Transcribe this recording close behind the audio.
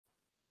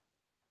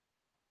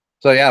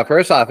So yeah,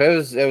 first off, it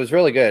was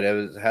really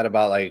good. Had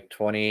about like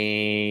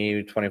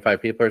 20,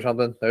 25 people or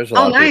something. There's a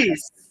Oh, lot of people.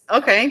 nice.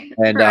 Okay.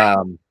 And Right.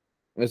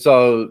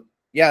 so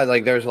yeah,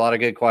 like there's a lot of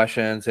good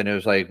questions, and it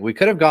was like we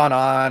could have gone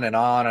on and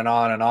on and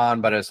on and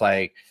on, but it's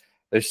like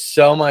there's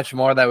so much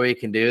more that we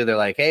can do. They're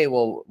like, hey,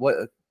 well,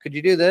 what could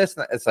you do this?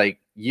 It's like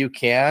you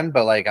can,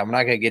 but like I'm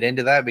not gonna get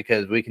into that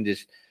because we can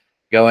just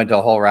go into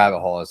a whole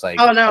rabbit hole. It's like,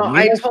 Oh no,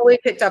 I totally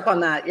picked up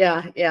on that.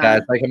 Yeah, yeah.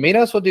 it's like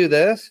Aminos will do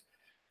this.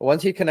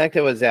 Once you connect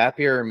it with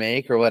Zapier or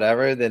Make or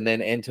whatever, then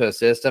into a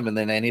system and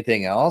then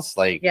anything else.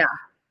 Like, yeah.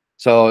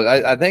 So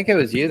I think it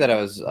was you that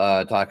I was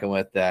talking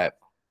with that.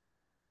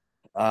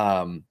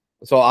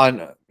 So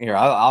on here,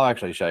 I'll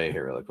actually show you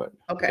here really quick.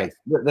 Okay.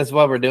 That's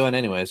what we're doing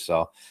anyways.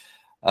 So,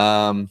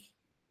 let's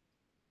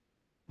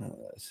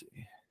see.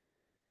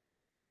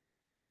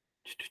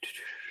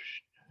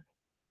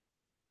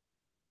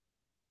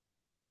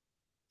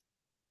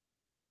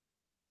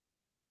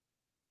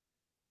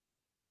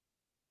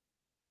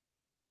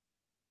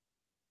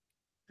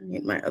 I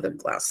need my other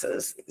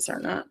glasses. These are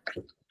not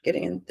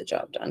getting the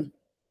job done.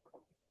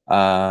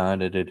 Oh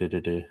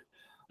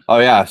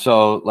yeah.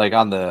 So like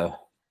on the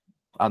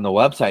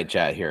website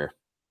chat here,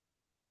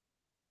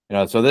 you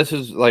know, so this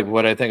is like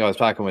what I think I was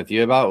talking with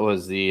you about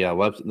was the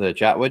the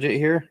chat widget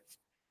here.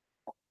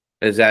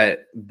 Is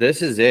that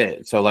this is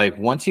it. So like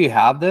once you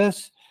have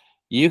this,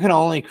 you can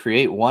only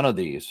create one of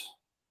these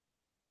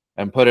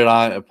and put it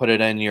on a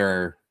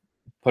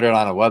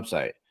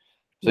website.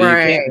 So you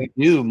can't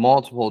do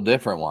multiple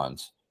different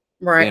ones.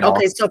 Right. You know?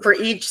 Okay. So for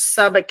each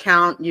sub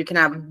account, you can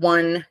have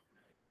one.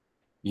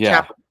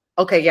 Yeah.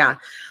 Okay. Yeah.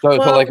 So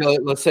like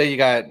let's say you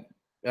got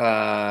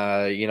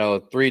you know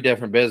 3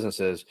 different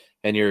businesses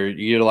and you're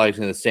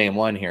utilizing the same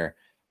one here.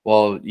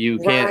 Well, you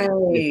can't.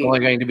 It's only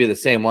going to be the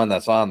same one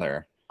that's on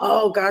there.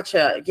 Oh,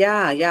 gotcha.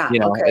 Yeah, yeah. You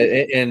know,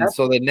 okay. And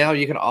so that now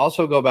you can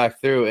also go back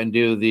through and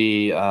do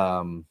the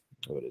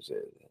what is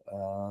it?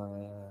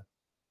 I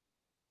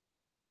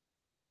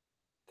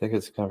think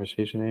it's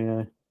conversation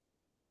AI.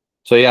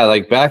 So yeah,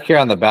 like back here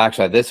on the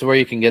backside, this is where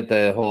you can get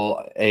the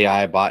whole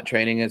AI bot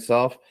training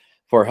itself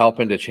for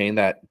helping to train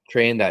that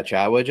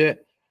chat widget.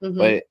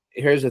 But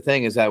here's the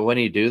thing: is that when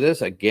you do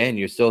this, again,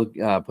 you're still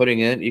putting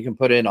in. You can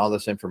put in all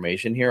this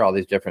information here, all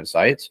these different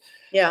sites.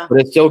 Yeah.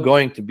 But it's still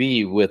going to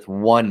be with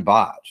one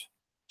bot.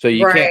 So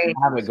you can't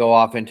have it go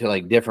off into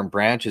like different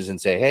branches and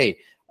say, hey,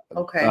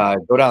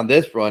 go down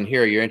this one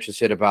here. You're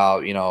interested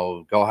about, you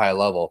know, go high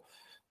level,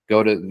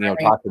 go to, you know,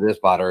 talk to this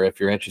bot, or if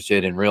you're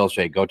interested in real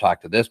estate, go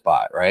talk to this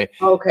bot, right?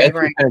 Okay,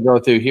 right. Kind of go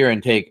through here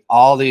and take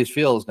all these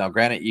fields. Now,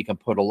 granted, you can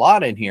put a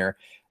lot in here.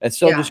 It's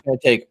still just going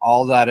to take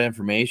all that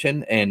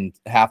information and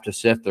have to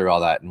sift through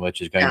all that, and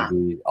which is going to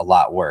be a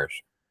lot worse.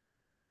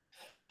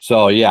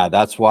 So yeah,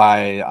 that's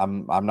why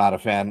I'm not a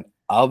fan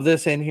of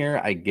this in here.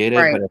 I get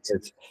it, but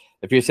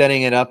if you're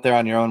setting it up there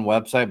on your own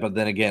website, but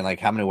then again, like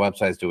how many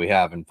websites do we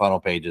have and funnel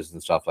pages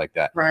and stuff like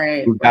that?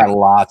 We've got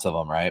lots of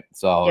them, right?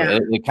 So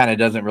it kind of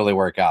doesn't really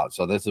work out.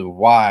 So this is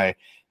why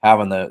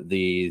having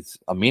these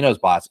Aminos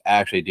bots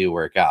actually do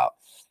work out.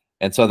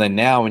 And so then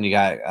now when you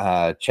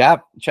got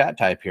chat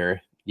type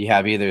here, you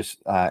have either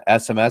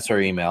SMS or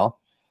email.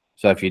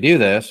 So if you do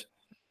this,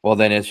 well,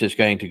 then it's just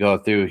going to go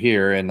through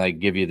here and like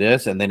give you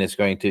this, and then it's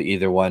going to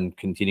either one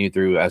continue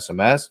through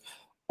SMS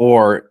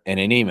or in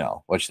an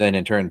email, which then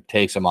in turn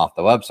takes them off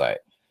the website,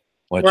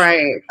 which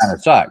kind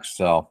of sucks.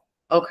 So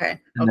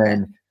and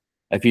then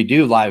if you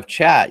do live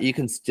chat, you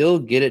can still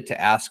get it to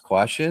ask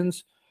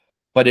questions,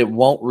 but it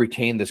won't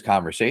retain this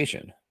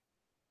conversation.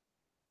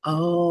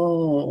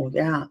 Oh,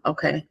 yeah.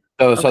 Okay.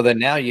 So then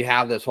now you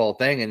have this whole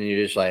thing, and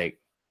you're just like,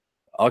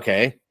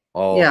 okay,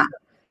 well,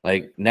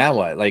 like now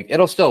what? Like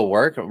it'll still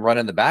work, run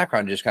in the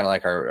background, just kind of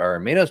like our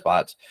Aminos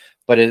bots.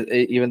 But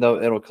even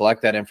though it'll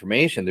collect that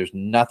information, there's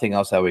nothing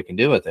else that we can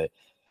do with it.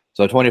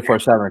 So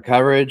 24/7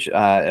 coverage,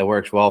 it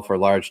works well for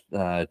large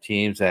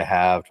teams that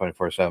have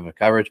 24/7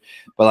 coverage,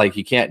 but like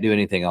you can't do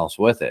anything else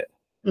with it.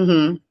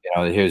 You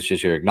know, here's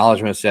just your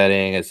acknowledgement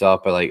setting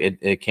itself, but like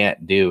it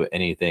can't do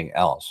anything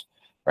else,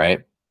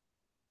 right?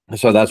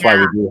 So that's why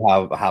we do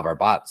have our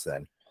bots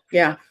then.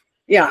 Yeah.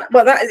 Yeah.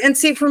 Well, and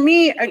see, for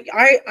me,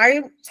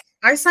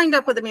 I signed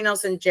up with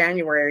Aminos in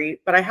January,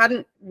 but I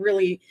hadn't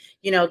really,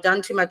 you know,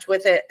 done too much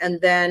with it.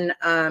 And then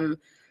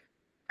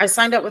I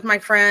signed up with my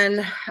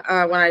friend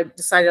when I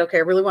decided, okay,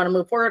 I really want to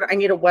move forward. I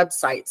need a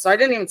website. So I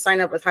didn't even sign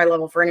up with High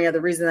Level for any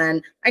other reason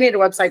than I need a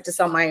website to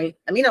sell my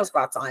Aminos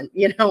bots on,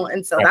 you know?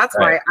 And so that's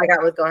why I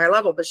got with Go High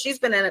Level, but she's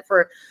been in it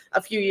for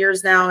a few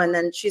years now. And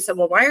then she said,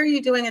 well, why are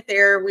you doing it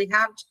there? We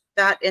have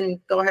that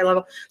in Go High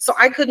Level. So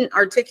I couldn't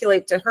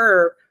articulate to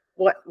her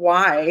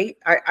why.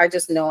 I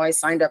just know I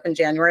signed up in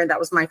January, and that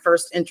was my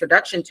first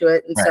introduction to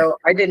it. And so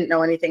I didn't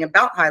know anything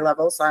about High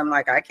Level. So I'm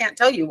like, I can't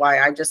tell you why.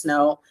 I just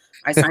know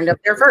I signed up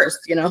there first,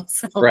 you know?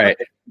 So but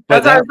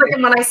that's what I was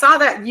thinking when I saw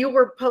that you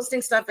were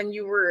posting stuff and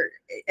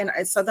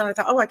so then I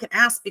thought, oh, I can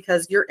ask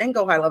because you're in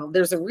Go High Level.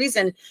 There's a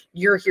reason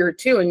you're here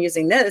too and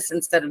using this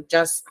instead of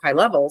just High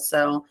Level.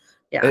 So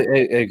yeah.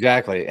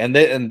 Exactly. And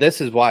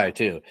this is why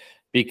too,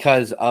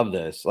 because of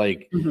this,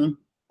 like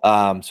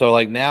So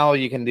like now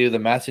you can do the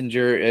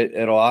messenger.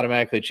 It'll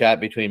automatically chat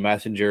between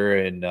messenger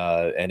and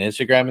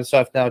Instagram and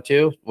stuff now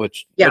too,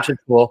 which is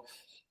cool.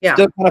 Yeah.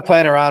 Still kind of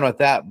playing around with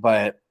that,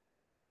 but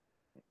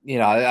you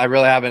know, I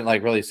really haven't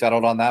like really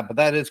settled on that, but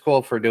that is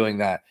cool for doing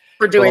that.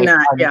 For doing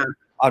that. Yeah.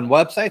 On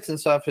websites and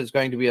stuff is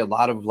going to be a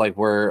lot of like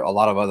where a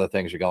lot of other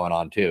things are going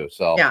on too.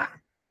 So, yeah.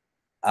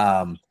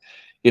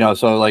 You know,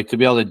 so like to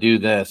be able to do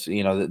this,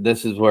 you know,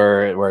 this is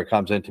where it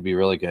comes in to be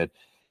really good.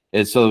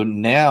 Is so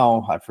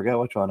now I forget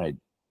which one I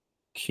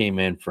came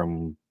in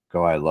from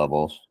Go High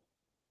Levels.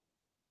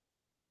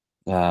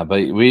 But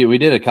we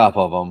did a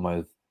couple of them.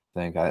 I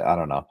think I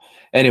don't know.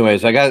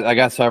 Anyways, I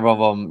got several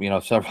of them, you know,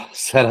 several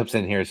setups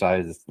in here, so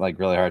it's like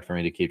really hard for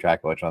me to keep track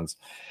of which ones.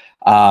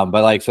 But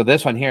like, so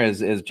this one here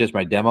is just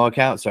my demo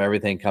account, so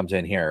everything comes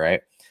in here,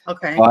 right?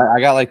 Okay. So I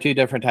got like 2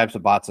 different types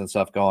of bots and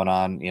stuff going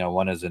on. You know,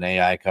 one is an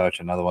AI coach,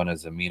 another one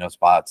is amino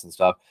bots and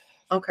stuff.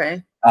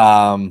 Okay.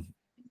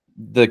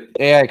 The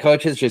AI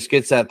coaches just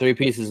gets that 3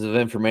 pieces of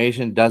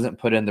information, doesn't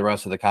put in the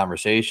rest of the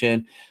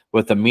conversation.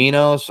 With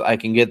aminos, I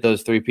can get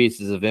those 3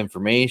 pieces of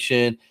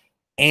information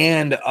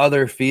and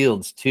other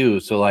fields too.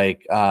 So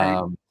like,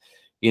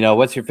 you know,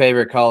 what's your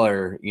favorite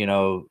color? You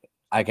know,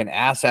 I can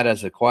ask that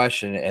as a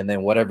question, and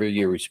then whatever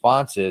your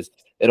response is,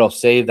 it'll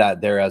save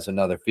that there as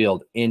another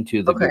field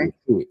into the Google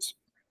Sheets.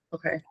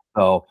 Okay.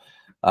 So,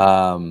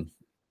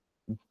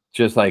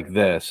 just like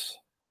this.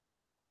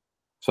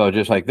 So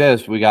just like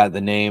this, we got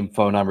the name,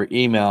 phone number,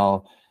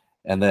 email,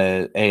 and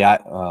the AI.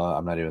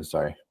 I'm not even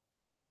sorry.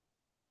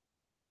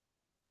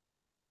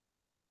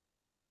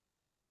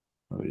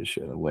 Let me just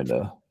share the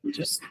window.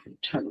 Just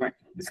turn right.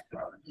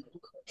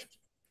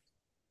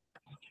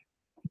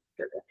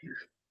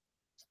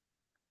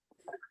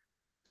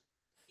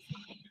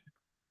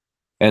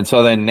 And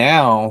so then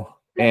now,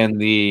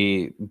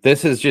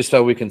 this is just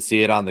so we can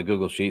see it on the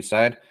Google Sheet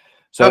side.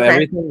 So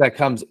everything that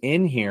comes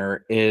in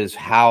here is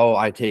how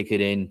I take it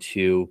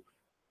into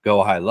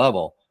Go High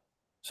Level.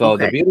 So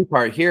the beauty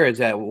part here is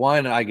that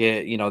one, I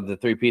get, you know, the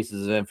 3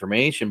 pieces of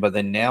information, but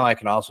then now I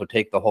can also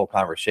take the whole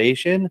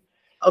conversation.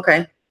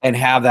 And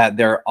have that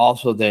there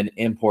also then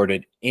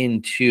imported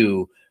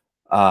into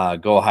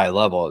Go High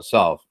Level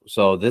itself.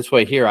 So this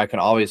way here, I can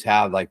always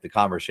have like the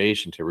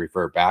conversation to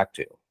refer back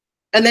to.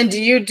 And then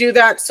do you do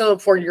that so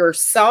for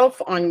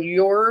yourself on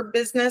your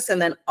business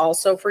and then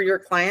also for your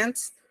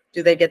clients?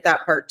 Do they get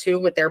that part too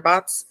with their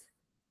bots?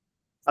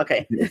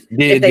 Okay. If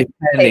they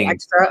pay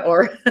extra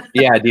or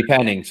yeah,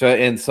 depending.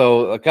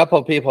 So a couple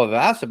of people have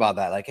asked about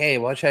that, like, hey,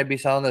 what should I be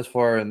selling this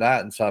for and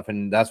that and stuff.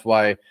 And that's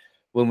why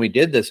when we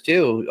did this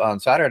too on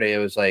Saturday, it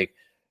was like,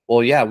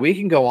 well, yeah, we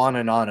can go on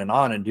and on and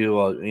on and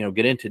do you know,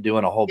 get into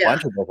doing a whole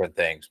bunch of different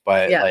things.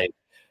 But like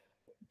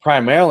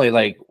primarily,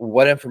 like,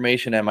 what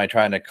information am I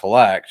trying to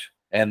collect?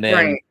 And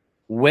then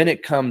when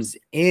it comes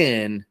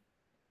in,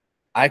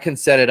 I can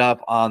set it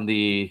up on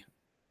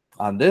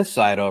this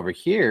side over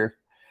here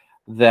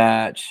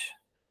that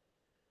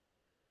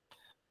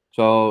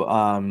so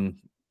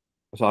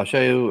I'll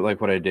show you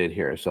like what I did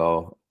here.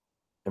 So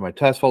in my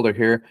test folder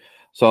here,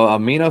 so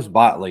aminos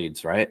bot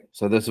leads, right?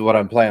 So this is what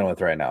I'm playing with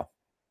right now.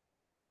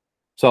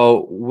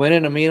 So when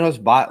an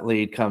aminos bot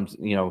lead comes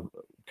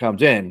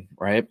in,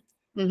 right?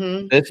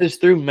 This is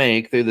through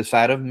the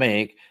side of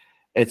Make.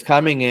 It's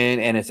coming in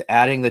and it's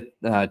adding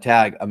the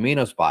tag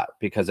aminos bot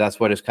because that's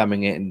what is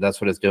coming in. That's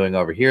what it's doing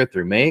over here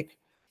through Make.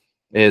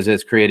 Is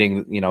it's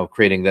creating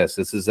this.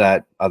 This is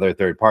that other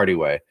third-party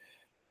way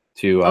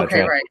to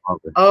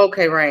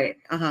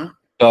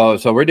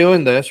So we're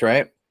doing this,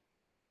 right?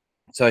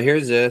 So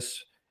here's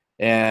this,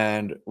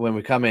 and when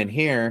we come in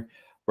here,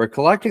 we're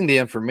collecting the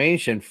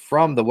information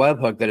from the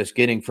webhook that it's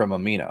getting from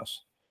aminos,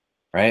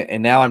 right?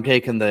 And now I'm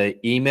taking the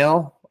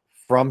email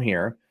from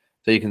here,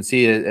 so you can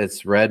see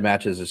it's red,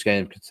 matches the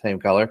same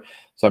color.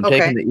 So I'm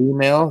taking the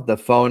email, the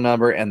phone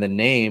number, and the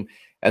name,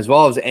 as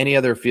well as any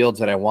other fields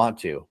that I want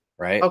to.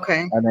 Right.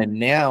 And then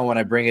now when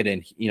I bring it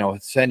in, you know,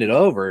 send it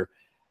over,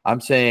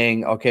 I'm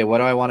saying, okay, what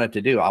do I want it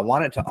to do? I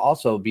want it to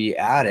also be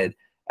added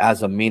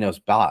as aminos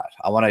bot.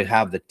 I want to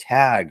have the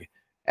tag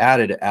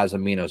added as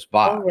aminos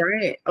bot.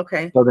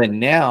 So then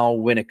now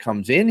when it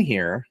comes in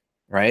here,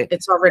 right,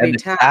 it's already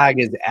tagged. Tag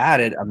is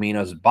added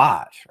aminos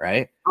bot,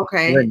 right? So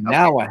then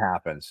now what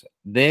happens?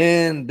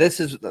 Then this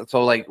is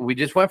so like we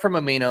just went from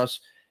aminos.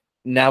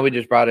 Now we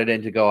just brought it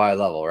into Go High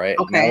Level, right?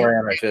 Now we're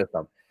in our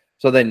system.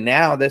 So then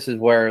now this is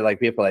where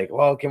like people are like,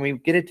 well, can we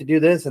get it to do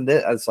this and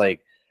this? It's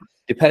like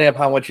depending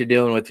upon what you're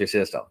doing with your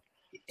system.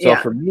 So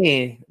for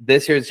me,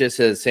 this here is just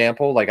a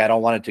sample. Like I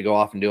don't want it to go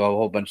off and do a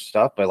whole bunch of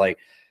stuff, but like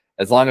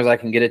as long as I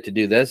can get it to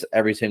do this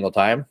every single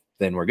time,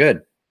 then we're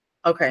good.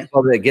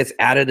 So it gets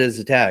added as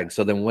a tag.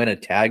 So then when a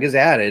tag is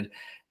added,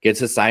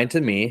 gets assigned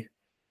to me,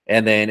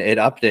 and then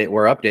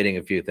we're updating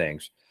a few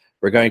things.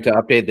 We're going to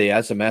update the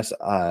SMS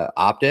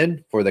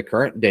opt-in for the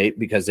current date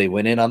because they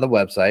went in on the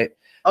website.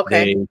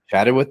 They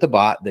chatted with the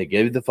bot. They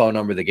gave the phone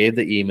number. They gave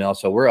the email.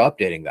 So we're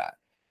updating that.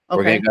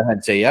 We're going to go ahead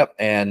and say, yep.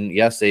 And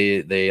yes,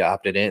 they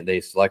opted in. They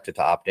selected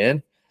to opt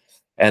in.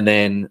 And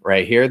then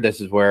right here,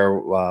 this is where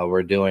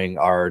we're doing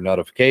our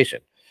notification.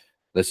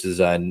 This is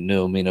a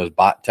new Aminos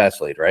bot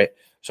test lead, right?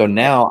 So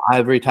now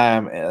every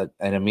time an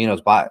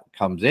Aminos bot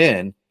comes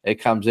in, it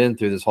comes in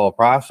through this whole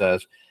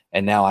process,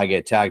 and now I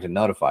get tagged and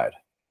notified.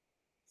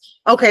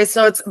 Okay,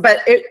 so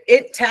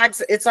it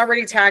tags, it's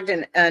already tagged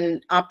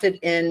and opted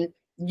in.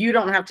 You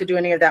don't have to do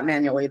any of that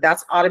manually.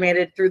 That's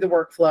automated through the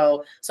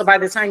workflow. So by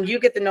the time you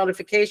get the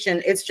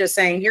notification, it's just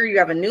saying, here you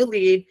have a new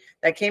lead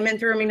that came in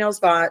through Aminos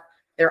bot.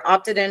 They're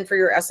opted in for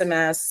your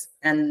SMS,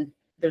 and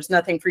there's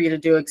nothing for you to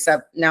do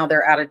except now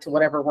they're added to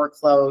whatever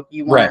workflow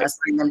you want to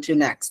assign them to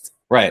next.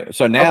 Right.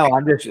 So now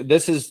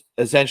this is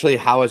essentially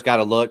how it's got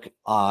to look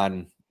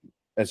on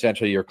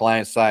essentially your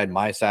client side,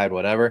 my side,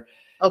 whatever.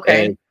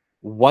 Okay. And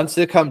once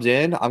it comes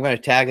in, I'm going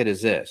to tag it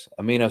as this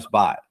Aminos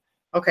bot.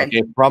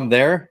 Okay. From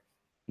there,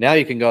 now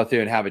you can go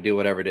through and have it do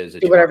whatever it is.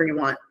 Do whatever you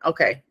want.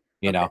 Okay.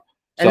 You know.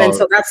 And then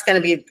so that's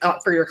going to be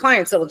for your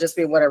clients. It'll just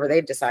be whatever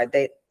they decide.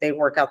 They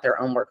work out their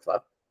own workflow.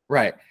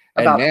 Right.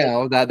 And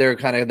now that they're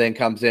kind of then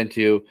comes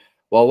into,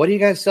 well, what do you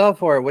guys sell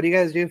for? What do you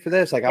guys do for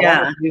this? Like, I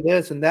want to do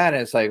this and that.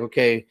 And it's like,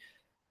 okay,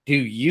 do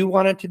you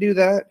want it to do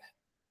that?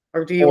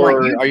 Or do you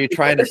want are you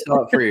trying to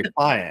sell it for your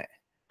client?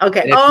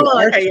 Okay.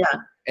 Yeah.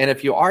 And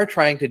if you are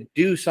trying to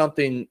do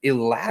something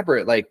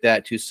elaborate like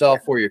that to sell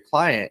for your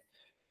client,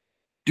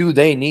 do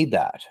they need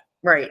that?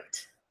 Right.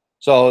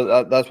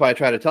 So that's why I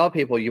try to tell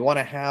people, you want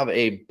to have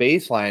a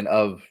baseline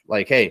of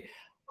like, hey,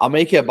 I'll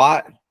make you a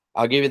bot.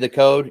 I'll give you the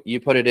code. You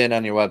put it in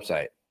on your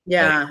website.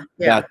 Yeah.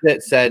 Like, that's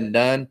it, said and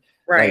done.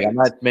 Right. Like, I'm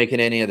not making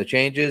any of the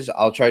changes.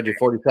 I'll charge you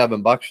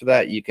 $47 for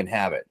that. You can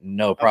have it.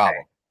 No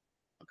problem.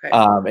 Okay.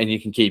 And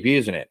you can keep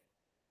using it.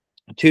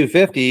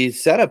 $250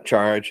 setup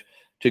charge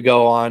to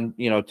go on,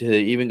 to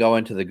even go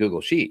into the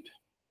Google Sheet,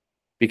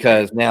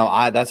 because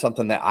now that's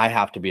something that I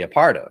have to be a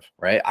part of,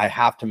 right? I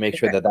have to make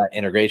sure that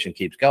integration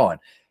keeps going.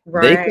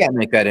 Right. They can't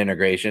make that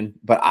integration,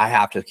 but I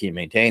have to keep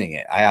maintaining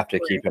it. I have to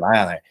keep an eye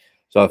on it.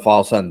 So if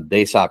all of a sudden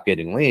they stop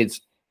getting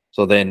leads,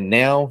 so then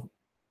now,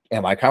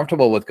 am I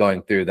comfortable with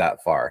going through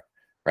that far,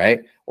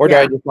 right? Or do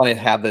I just want to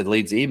have the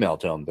leads emailed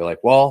to them? They're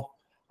like, well,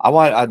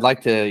 I'd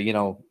like to,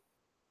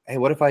 hey,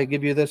 what if I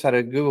give you this out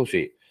of Google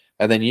Sheet?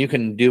 And then you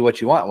can do what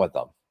you want with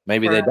them.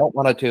 Maybe they don't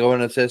want it to go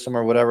in a system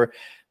or whatever.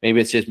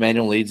 Maybe it's just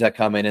manual leads that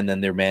come in and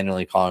then they're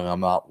manually calling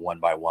them out one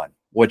by one,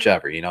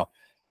 whichever,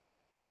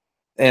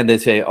 And they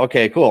say,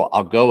 okay, cool,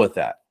 I'll go with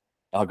that.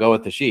 I'll go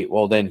with the sheet.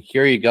 Well, then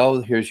here you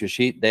go. Here's your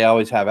sheet. They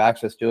always have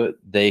access to it.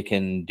 They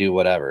can do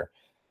whatever.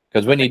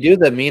 Because when you do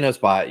the Aminos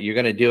bot, you're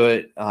going to do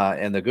it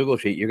in the Google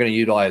Sheet. You're going to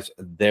utilize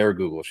their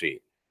Google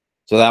Sheet.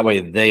 So that way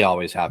they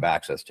always have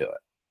access to it.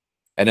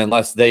 And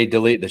unless they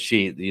delete the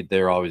sheet,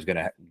 they're always going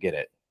to get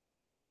it.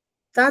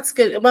 That's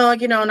good. Well,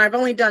 and I've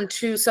only done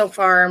 2 so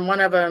far. And one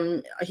of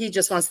them, he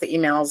just wants the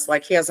emails.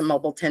 Like, he has a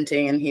mobile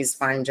tinting and he's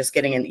fine just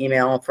getting an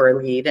email for a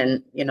lead.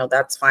 And,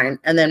 that's fine.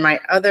 And then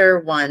my other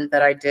one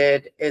that I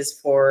did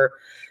is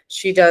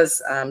she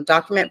does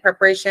document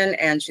preparation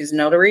and she's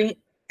notary.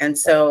 And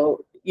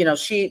so,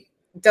 she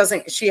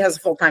has a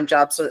full-time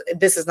job. So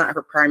this is not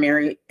her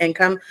primary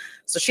income.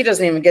 So she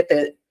doesn't even get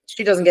the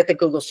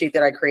Google Sheet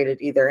that I created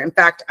either. In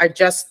fact, I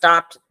just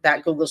stopped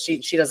that Google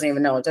Sheet. She doesn't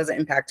even know. It doesn't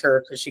impact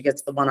her because she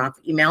gets the one-off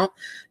email.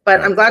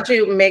 But I'm glad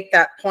you make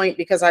that point,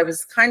 because I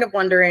was kind of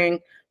wondering,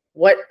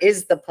 what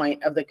is the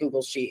point of the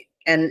Google Sheet?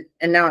 And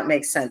now it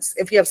makes sense.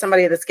 If you have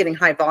somebody that's getting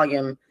high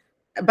volume,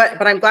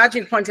 but I'm glad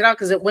you pointed out,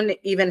 because it wouldn't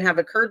even have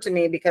occurred to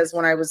me, because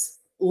when I was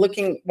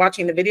watching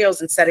the videos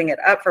and setting it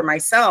up for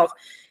myself,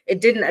 it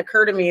didn't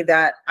occur to me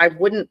that I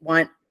wouldn't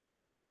want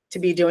to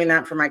be doing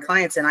that for my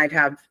clients. And I'd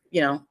have,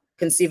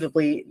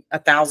 conceivably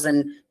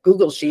 1,000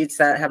 Google Sheets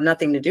that have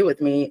nothing to do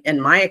with me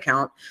in my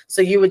account. So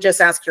you would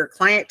just ask your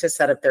client to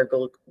set up their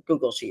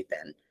Google Sheet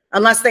then,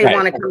 unless they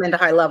want to come into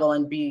high level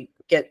and be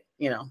a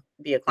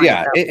client.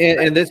 Yeah.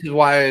 And this is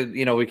why,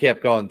 we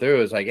kept going through.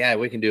 It's like, yeah,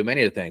 we can do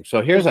many of the things.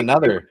 So here's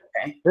another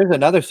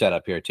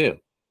setup here too.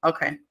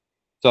 Okay.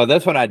 So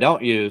this one I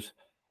don't use.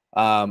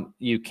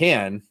 You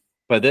can,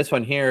 but this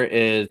one here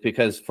is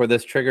because for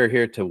this trigger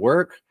here to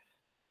work,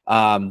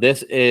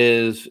 this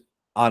is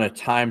on a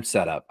time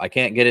setup. I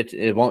can't get it.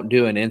 It won't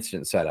do an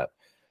instant setup.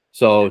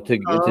 So to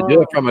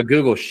do it from a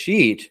Google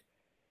Sheet,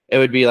 it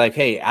would be like,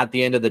 hey, at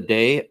the end of the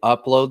day,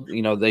 upload,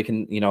 they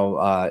can,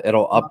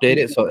 it'll update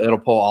it. So it'll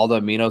pull all the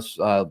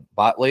Aminos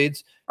bot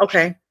leads.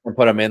 Okay. And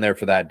put them in there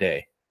for that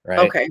day. Right.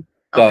 Okay.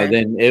 So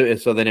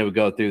then it would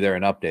go through there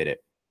and update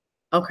it.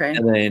 Okay.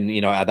 And then,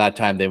 at that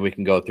time, then we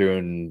can go through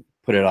and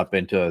put it up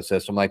into a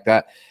system like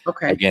that.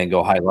 Okay. Again,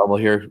 go high level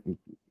here,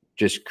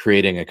 just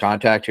creating a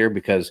contact here,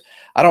 because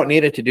I don't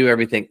need it to do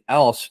everything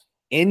else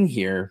in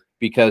here,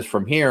 because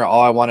from here,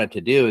 all I want it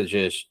to do is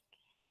just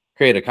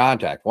create a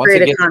contact. Once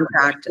it gets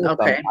contact,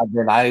 okay.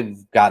 Then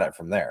I've got it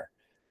from there.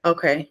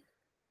 Okay.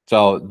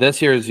 So this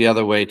here is the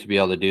other way to be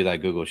able to do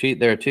that Google Sheet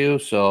there too.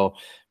 So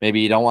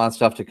maybe you don't want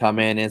stuff to come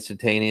in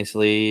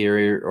instantaneously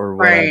or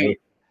whatever,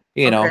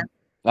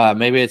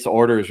 maybe it's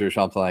orders or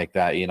something like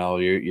that.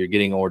 You're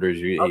getting orders,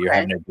 you're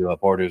having to do up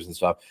orders and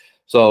stuff.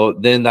 So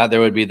then there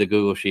would be the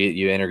Google Sheet.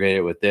 You integrate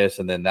it with this,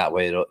 and then that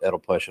way it'll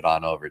push it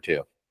on over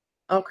too.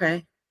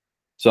 Okay.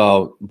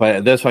 So,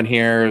 but this one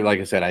here, like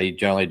I said, I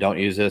generally don't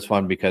use this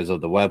one because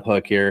of the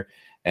webhook here,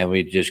 and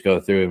we just go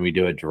through and we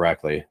do it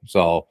directly.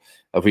 So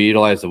if we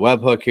utilize the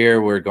webhook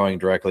here, we're going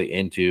directly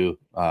into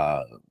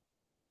Go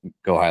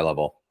High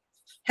Level.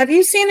 Have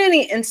you seen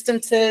any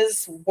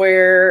instances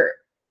where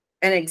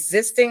an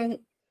existing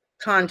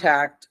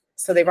contact,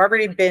 so they've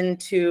already been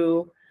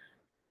to,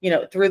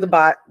 through the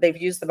bot,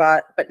 they've used the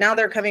bot, but now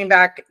they're coming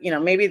back,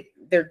 maybe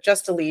they're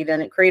just a lead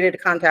and it created a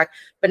contact,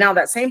 but now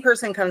that same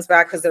person comes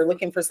back because they're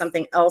looking for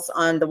something else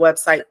on the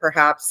website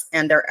perhaps,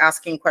 and they're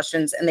asking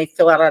questions and they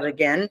fill it out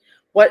again.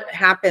 What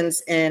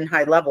happens in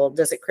High Level?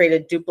 Does it create a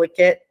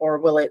duplicate, or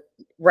will it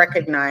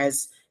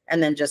recognize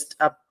and then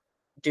just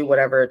do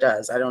whatever it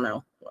does? I don't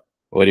know.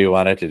 What do you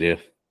want it to do?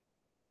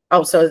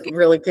 Oh, so it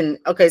really can,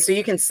 okay, so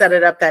you can set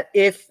it up that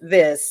if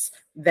this,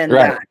 then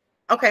right. that.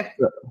 Okay.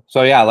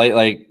 So yeah,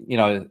 like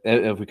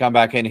if we come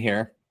back in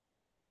here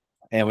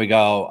and we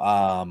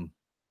go,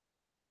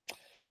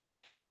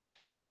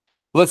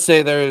 let's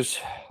say there's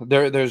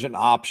an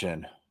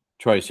option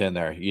choice in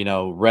there,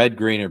 red,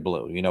 green, or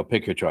blue,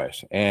 pick your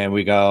choice. And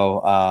we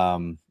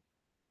go,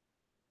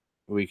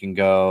 we can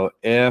go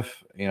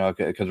if,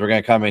 because we're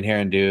going to come in here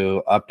and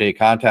do update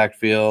contact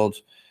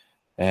fields.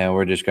 And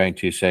we're just going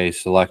to say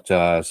select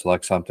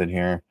something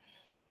here.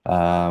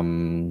 Let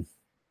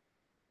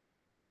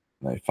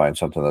me find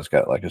something that's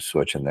got like a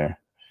switch in there.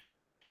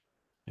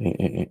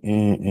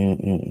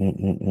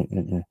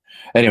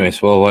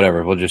 Anyways, well,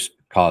 whatever. We'll just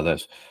call it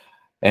this.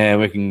 And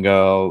we can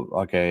go,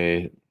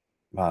 okay,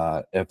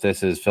 if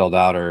this is filled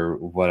out or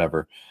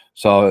whatever.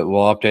 So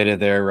we'll update it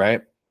there,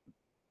 right?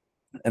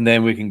 And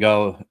then we can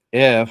go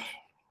if.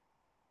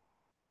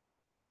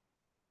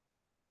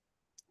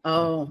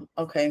 Oh,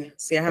 okay.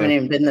 See, I haven't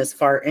even been this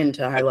far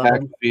into High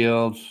Level.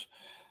 Fields.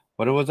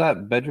 What was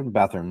that? Bedroom,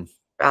 bathroom?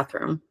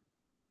 Bathroom.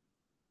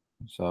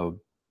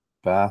 So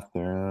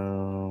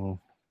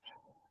bathroom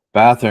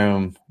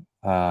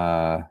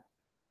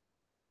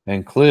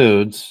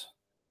includes,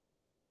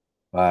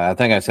 I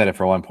think I said it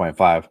for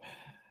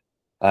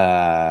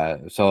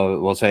 1.5.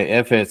 So we'll say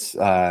if it's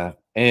does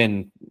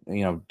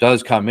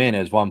come in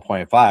as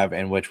 1.5,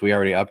 in which we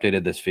already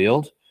updated this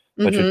field,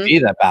 which would be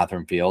that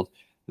bathroom field,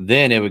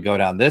 then it would go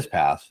down this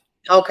path.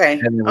 Okay.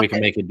 And then we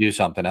can make it do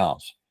something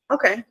else.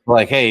 Okay.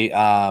 Like, hey,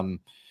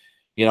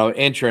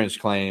 insurance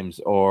claims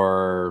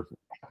or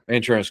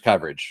insurance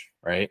coverage,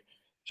 right?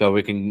 So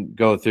we can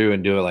go through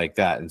and do it like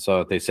that. And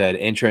so if they said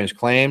insurance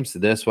claims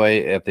this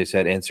way, if they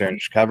said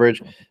insurance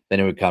coverage, then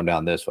it would come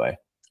down this way.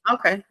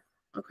 Okay.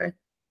 Okay.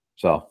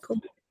 So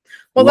cool.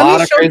 Well, a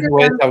lot of crazy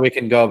ways that we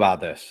can go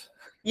about this.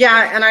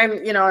 Yeah. And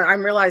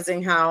I'm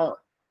realizing how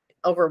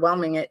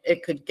overwhelming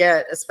it could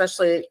get,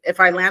 especially if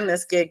I land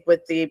this gig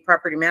with the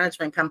property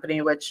management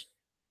company, which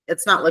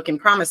it's not looking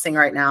promising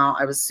right now.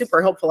 I was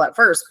super hopeful at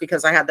first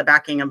because I had the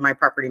backing of my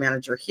property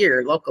manager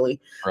here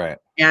locally. Right.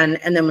 And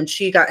then when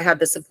she had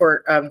the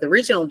support of the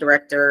regional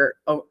director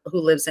who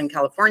lives in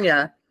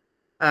California,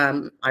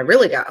 I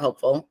really got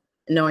hopeful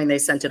knowing they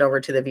sent it over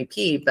to the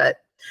VP,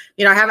 but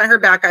I haven't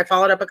heard back. I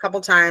followed up a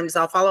couple times.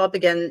 I'll follow up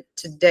again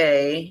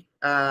today.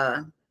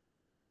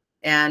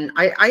 And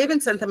I even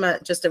sent them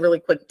just a really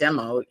quick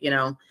demo.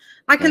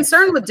 My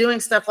concern with doing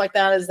stuff like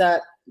that is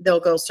that they'll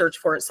go search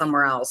for it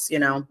somewhere else,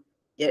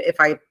 if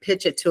I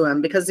pitch it to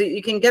them, because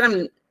you can get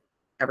them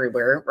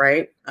everywhere.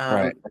 Right.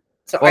 Right.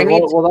 So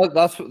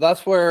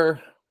that's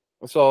where,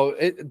 so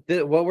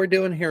what we're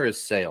doing here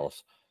is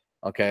sales.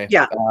 Okay.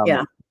 Yeah.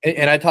 Yeah.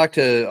 And I talk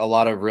to a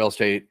lot of real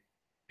estate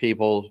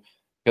people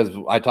because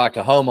I talk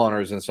to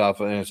homeowners and stuff,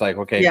 and it's like,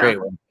 okay, great.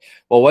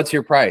 Well, what's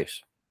your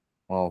price?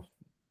 Well,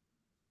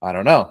 I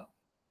don't know.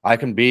 I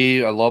can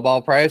be a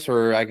lowball price,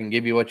 or I can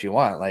give you what you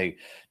want. Like,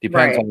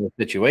 depends on the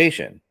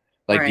situation.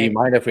 Like, do you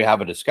mind if we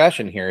have a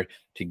discussion here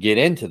to get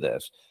into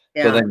this?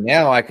 Yeah. So then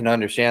now I can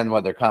understand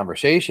what their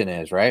conversation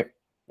is, right?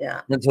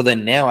 Yeah. And so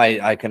then now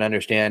I can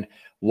understand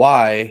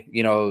why,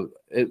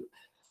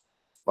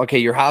 okay,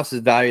 your house is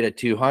valued at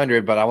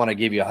 200, but I want to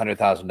give you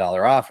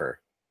 $100,000 offer.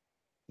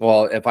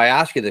 Well, if I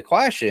ask you the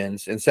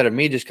questions, instead of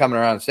me just coming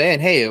around and saying,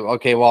 hey,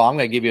 okay, well, I'm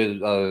going to give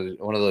you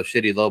one of those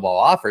shitty lowball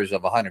offers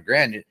of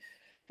 $100,000.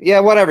 Yeah,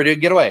 whatever,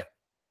 dude, get away.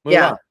 Move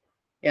on.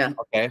 Yeah.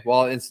 Okay.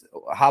 Well,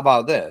 how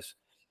about this?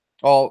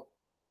 Well,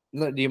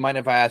 do you mind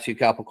if I ask you a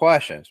couple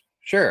questions?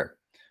 Sure.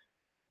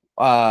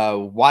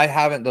 Why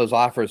haven't those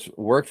offers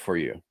worked for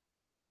you?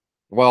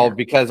 Well,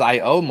 because I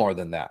owe more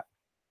than that.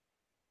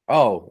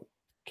 Oh,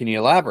 can you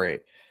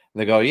elaborate?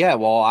 And they go, yeah,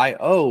 well, I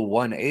owe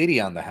 180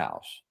 on the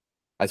house.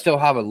 I still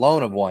have a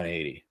loan of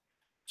 180.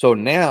 So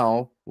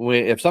now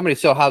if somebody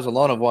still has a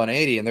loan of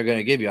 180 and they're going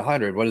to give you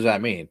 100, what does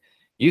that mean?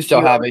 You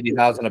still have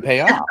 80,000 to pay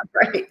off.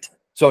 Right.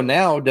 So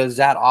now does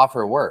that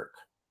offer work?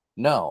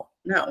 No.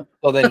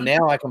 So then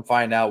now I can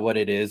find out what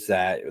it is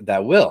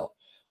that will.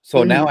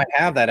 So now I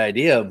have that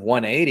idea of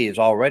 180 is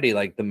already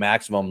like the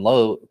maximum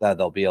low that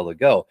they'll be able to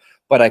go,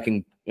 but I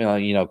can,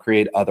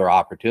 create other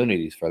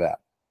opportunities for that.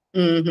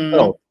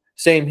 So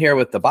same here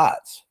with the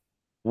bots.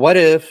 What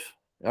if,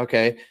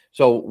 okay,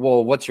 so,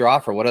 well, what's your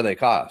offer? What do they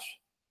cost?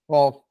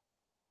 Well,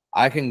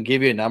 I can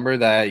give you a number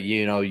that,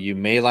 you know, you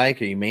may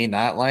like or you may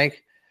not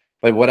like,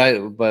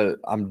 but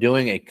I'm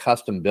doing a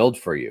custom build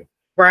for you.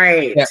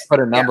 Right. Can't put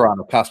a number on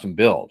a custom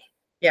build.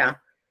 Yeah.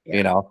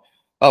 You know,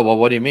 oh, well,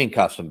 what do you mean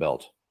custom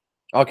build?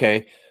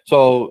 Okay.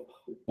 So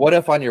what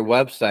if on your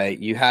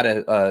website you had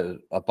a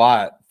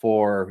bot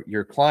for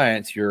your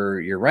clients,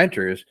 your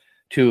renters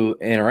to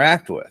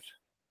interact with?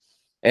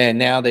 And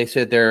now they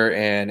sit there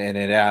and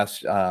it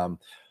asks,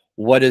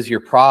 what is your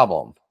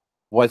problem?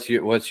 What's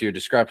your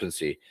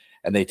discrepancy?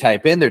 And they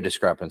type in their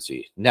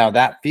discrepancy. Now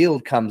that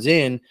field comes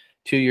in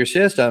to your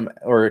system,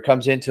 or it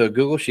comes into a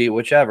Google Sheet,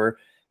 whichever,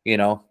 you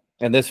know,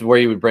 and this is where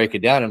you would break it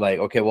down and like,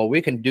 okay, well,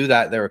 we can do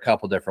that. There are a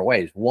couple different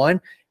ways.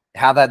 One,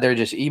 have that there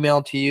just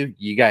emailed to you.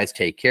 You guys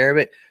take care of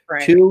it.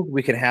 Right. Two,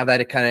 we can have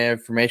that kind of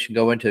information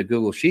go into a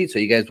Google Sheet so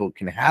you guys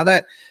can have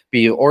that,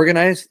 be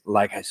organized.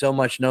 Like I so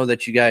much know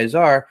that you guys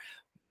are,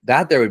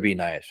 that there would be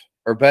nice.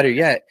 Or better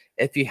yet,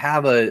 if you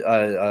have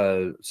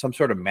some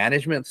sort of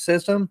management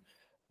system,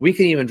 we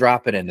can even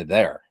drop it into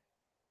there.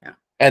 Yeah.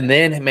 And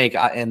then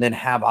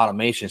have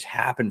automations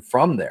happen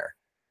from there.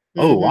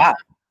 Oh, wow.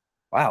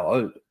 Wow.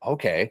 Oh,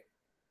 okay.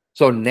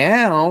 So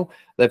now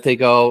if they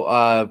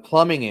go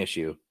plumbing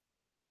issue,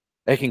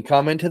 they can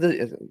come into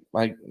the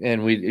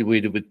and we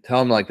would tell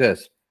them like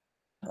this.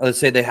 Let's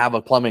say they have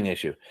a plumbing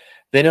issue.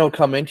 Then it'll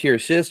come into your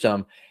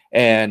system,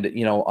 and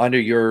you know,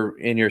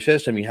 in your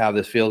system you have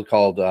this field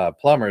called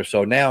plumber.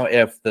 So now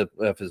if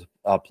it's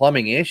a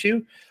plumbing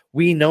issue,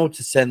 we know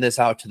to send this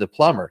out to the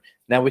plumber.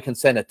 Now we can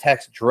send a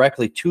text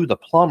directly to the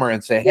plumber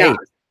and say, hey,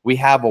 we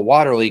have a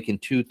water leak in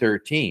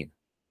 213.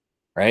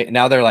 Right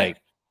now they're like,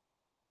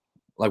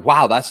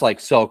 wow, that's like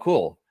so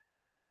cool.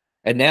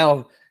 And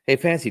now, hey,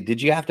 Fancy,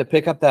 did you have to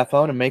pick up that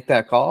phone and make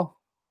that call?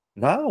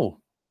 No.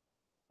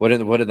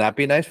 Wouldn't that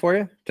be nice for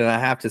you? Did I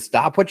have to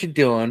stop what you're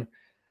doing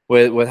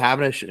with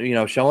having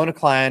to, showing a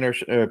client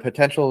or a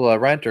potential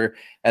renter,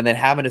 and then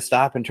having to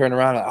stop and turn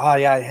around? Oh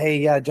yeah, hey,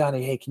 yeah,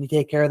 Johnny, hey, can you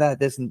take care of that?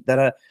 This and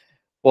that.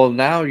 Well,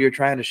 now you're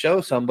trying to show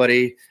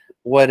somebody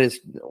what is,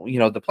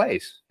 the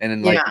place,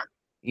 and then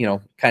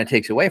kind of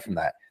takes away from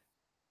that.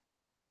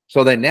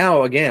 So then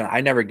now, again,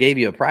 I never gave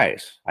you a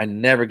price. I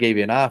never gave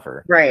you an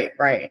offer. Right,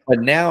 right.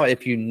 But now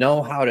if you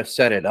know how to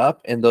set it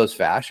up in those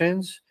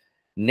fashions,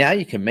 now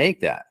you can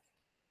make that.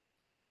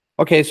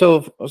 Okay,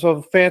 so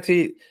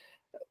Fancy,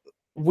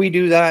 we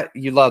do that.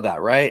 You love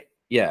that, right?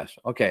 Yes.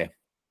 Okay.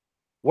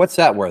 What's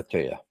that worth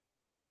to you?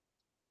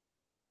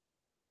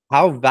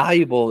 How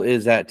valuable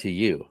is that to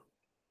you?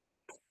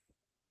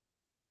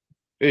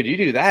 Dude, you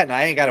do that and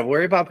I ain't got to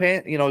worry about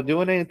paying,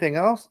 doing anything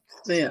else?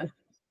 Yeah.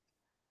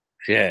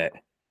 Shit.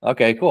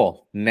 Okay,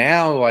 cool.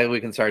 Now we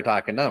can start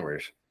talking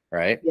numbers,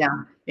 right? Yeah,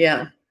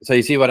 yeah. So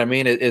you see what I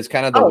mean? It's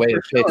kind of the way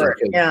it's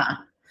pitched. Yeah.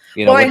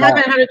 Well, I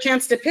haven't had a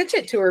chance to pitch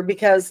it to her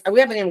because we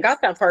haven't even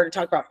got that far to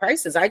talk about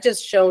prices. I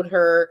just showed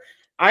her.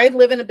 I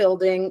live in a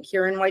building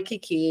here in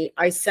Waikiki.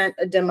 I sent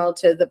a demo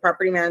to the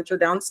property manager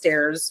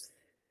downstairs,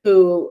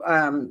 who, I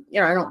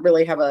don't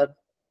really have a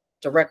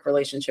direct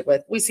relationship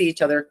with. We see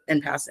each other in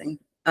passing.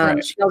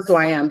 Right. She knows who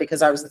I am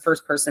because I was the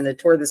first person to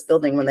tour this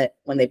building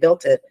when they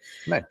built it.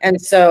 Nice.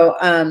 And so,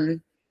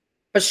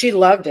 but she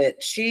loved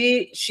it.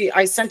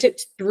 I sent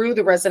it through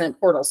the resident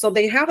portal. So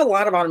they have a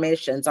lot of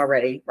automations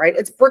already, right?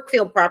 It's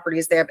Brookfield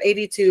Properties. They have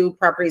 82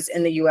 properties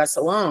in the US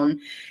alone.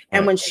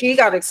 And when she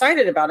got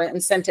excited about it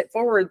and sent it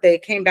forward, they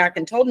came back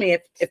and told me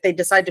if they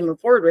decide to move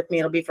forward with me,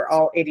 it'll be for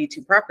all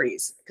 82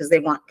 properties because they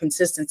want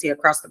consistency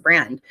across the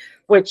brand,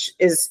 which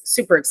is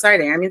super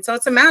exciting. I mean, so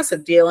it's a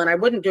massive deal, and I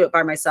wouldn't do it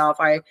by myself.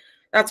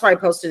 That's why I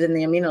posted in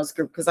the Aminos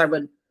group, because I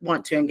would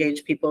want to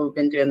engage people who've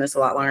been doing this a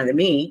lot longer than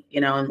me,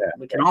 and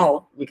we can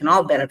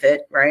all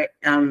benefit, right?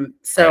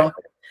 So,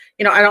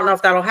 I don't know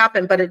if that'll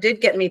happen, but it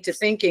did get me to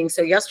thinking.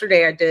 So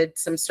yesterday I did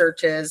some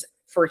searches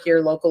for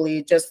here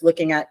locally, just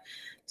looking at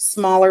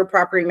smaller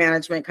property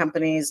management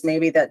companies,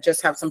 maybe that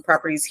just have some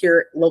properties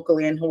here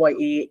locally in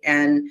Hawaii.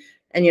 And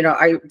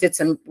I did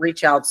some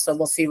reach outs, so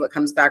we'll see what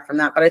comes back from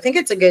that. But I think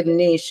it's a good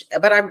niche.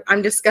 But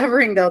I'm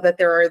discovering though that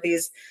there are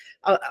these,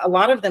 a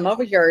lot of them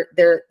over here,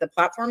 the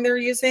platform they're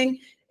using,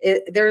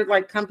 they're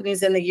like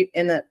companies in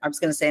the I was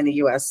going to say in the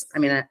US. I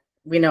mean,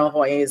 we know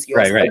Hawaii is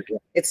US, right.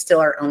 It's still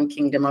our own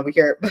kingdom over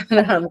here,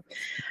 but on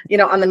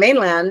the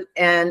mainland.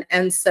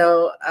 And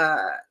so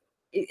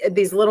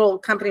these little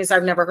companies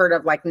I've never heard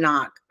of, like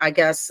Knock, I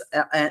guess.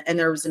 And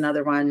there was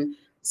another one,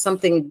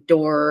 something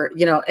Door,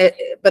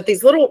 but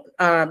these little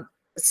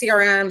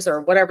CRMs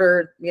or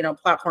whatever,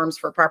 platforms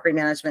for property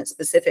management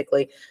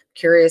specifically.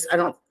 Curious. I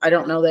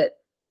don't know that.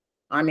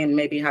 I mean,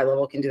 maybe high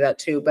level can do that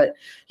too, but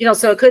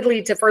so it could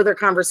lead to further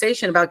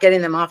conversation about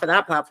getting them off of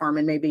that platform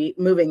and maybe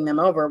moving them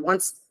over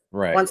once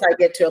I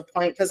get to a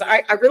point. Because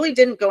I really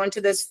didn't go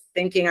into this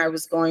thinking I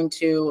was going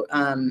to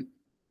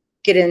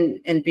get in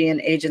and be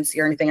an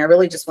agency or anything. I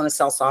really just want to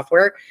sell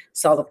software,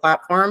 sell the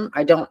platform.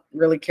 I don't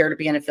really care to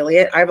be an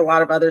affiliate. I have a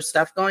lot of other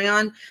stuff going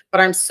on, but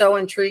I'm so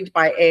intrigued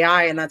by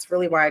AI, and that's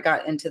really why I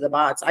got into the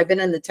bots. I've been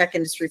in the tech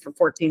industry for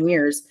 14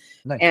 years,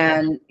 nice.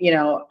 And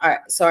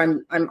so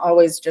I'm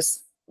always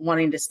just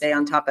wanting to stay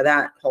on top of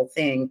that whole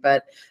thing.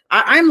 But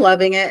I'm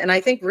loving it. And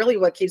I think really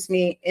what keeps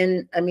me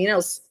in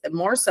aminos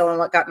more so, and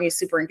what got me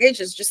super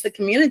engaged, is just the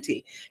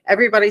community.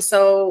 Everybody's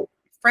so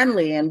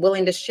friendly and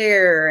willing to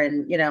share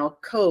and, you know,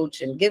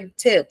 coach and give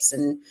tips,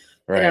 and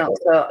you know,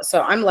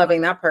 so I'm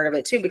loving that part of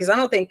it too, because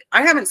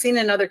I haven't seen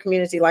another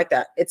community like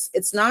that.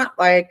 It's not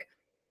like,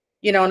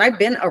 you know, and I've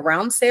been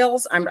around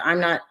sales. I'm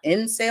not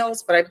in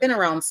sales, but I've been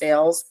around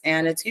sales,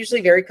 and it's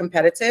usually very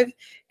competitive,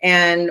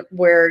 and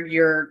where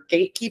you're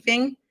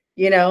gatekeeping,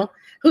 you know,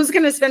 who's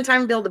going to spend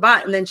time to build a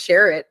bot and then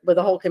share it with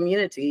the whole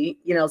community,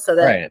 you know, so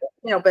that,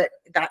 you know, but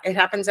that it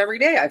happens every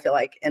day, I feel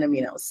like, in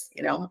aminos,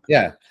 you know?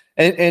 Yeah.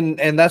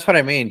 And that's what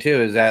I mean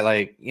too, is that,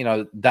 like, you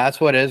know, that's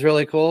what is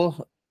really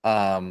cool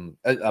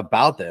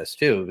about this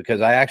too,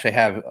 because I actually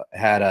have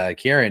had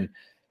Kieran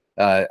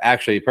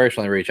actually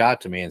personally reach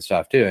out to me and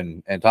stuff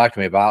too, and talk to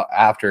me about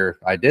after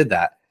I did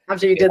that.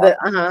 After you did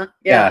that,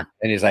 yeah.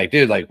 And he's like,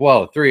 dude, like,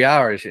 whoa, 3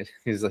 hours.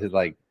 He's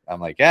like, I'm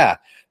like, yeah.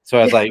 So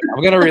I was like,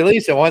 I'm gonna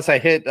release it once I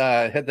hit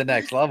the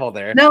next level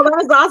there. No, that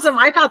was awesome.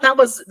 I thought that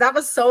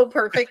was so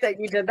perfect that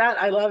you did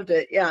that. I loved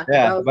it. Yeah.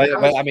 Yeah, but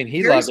I mean,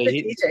 he loved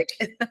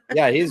it.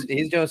 Yeah, he's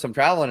doing some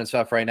traveling and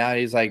stuff right now.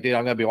 He's like, dude,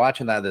 I'm gonna be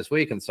watching that this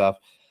week and stuff.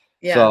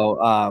 Yeah.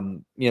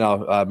 So you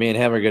know, me and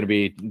him are gonna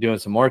be doing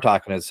some more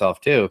talking and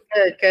stuff too.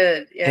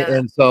 Good. Yeah.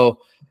 And so,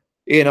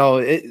 you know,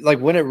 like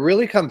when it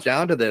really comes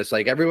down to this,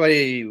 like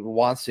everybody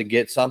wants to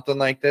get something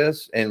like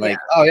this, and like,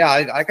 oh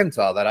yeah, I can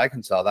sell that. I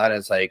can sell that. And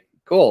it's like,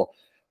 cool.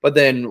 But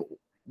then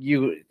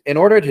in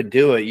order to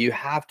do it, you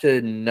have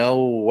to know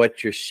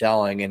what you're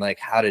selling and like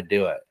how to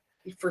do it.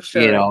 For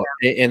sure. You know,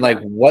 and like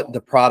what the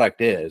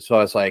product is. So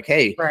it's like,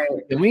 hey,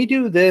 can we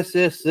do this,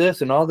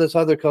 and all this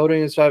other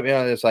coding and stuff? You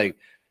know, it's like,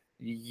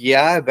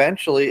 yeah,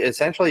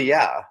 essentially,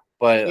 yeah.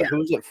 But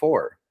who's it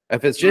for?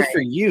 If it's just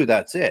for you,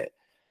 that's it.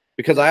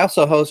 Because I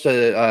also host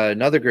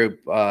another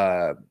group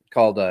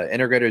called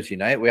Integrators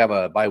Unite. We have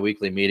a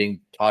bi-weekly meeting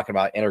talking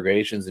about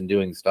integrations and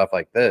doing stuff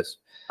like this.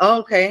 Oh,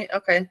 okay.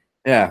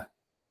 Yeah.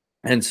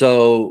 And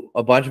so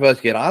a bunch of us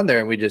get on there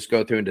and we just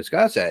go through and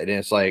discuss it. And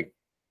it's like,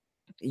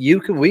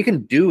 we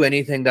can do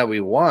anything that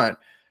we want,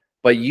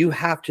 but you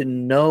have to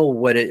know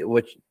what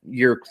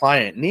your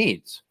client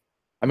needs.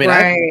 I mean,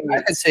 I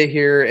can sit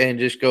here and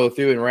just go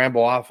through and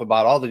ramble off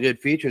about all the good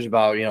features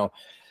about, you know,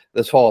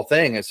 this whole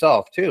thing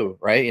itself too,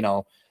 right? You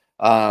know,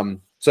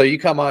 so you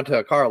come onto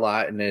a car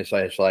lot and it's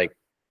like,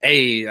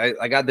 hey,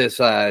 I got this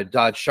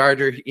Dodge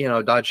Charger, you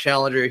know, Dodge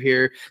Challenger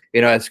here.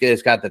 You know,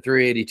 it's got the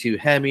 382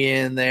 Hemi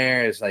in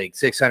there. It's like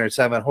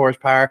 607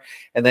 horsepower.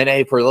 And then,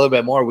 hey, for a little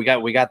bit more, we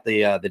got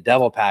the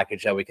Devil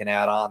package that we can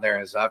add on there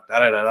and stuff.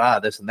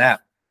 This and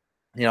that.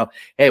 You know,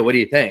 hey, what do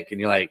you think? And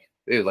you're like,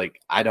 dude,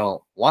 like, I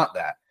don't want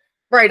that.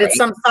 Right. It's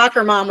some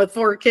soccer mom with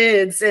 4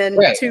 kids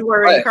and 2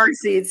 wearing car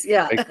seats.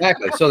 Yeah.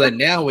 Exactly. So then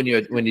now when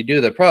you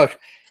do the approach,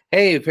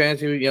 hey,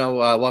 fancy, you know,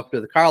 welcome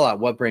to the car lot.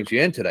 What brings you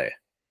in today?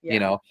 You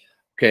know.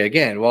 Okay,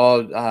 again,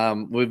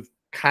 well, we've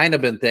kind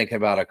of been thinking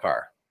about a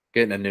car,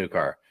 getting a new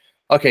car.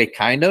 Okay,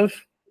 kind of.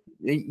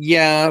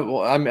 Yeah,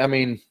 well, I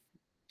mean,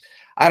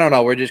 I don't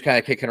know. We're just kind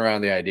of kicking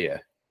around the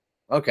idea.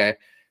 Okay.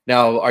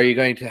 Now, are you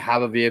going to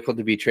have a vehicle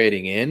to be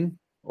trading in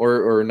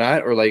or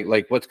not? Or like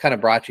what's kind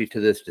of brought you to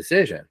this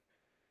decision?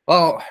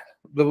 Well,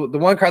 the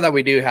one car that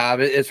we do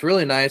have, it's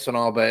really nice and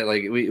all, but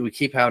like we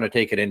keep having to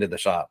take it into the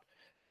shop.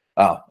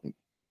 Oh,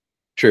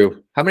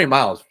 true. How many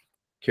miles?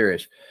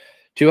 Curious.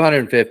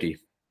 250.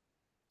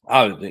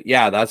 Oh,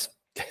 yeah,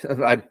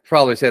 I'd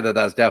probably say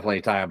that's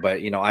definitely time,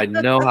 but you know, I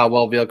know how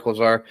well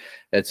vehicles are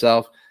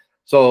itself.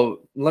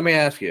 So let me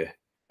ask you,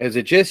 is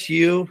it just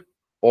you,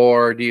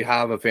 or do you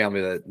have a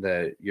family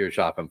that you're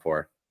shopping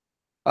for?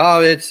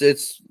 Oh, it's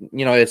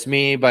you know, it's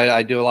me, but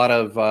I do a lot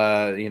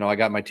of you know, I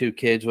got my 2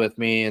 kids with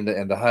me and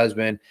the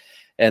husband,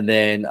 and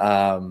then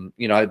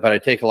you know, but I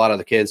take a lot of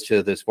the kids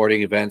to the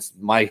sporting events,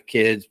 my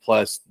kids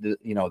plus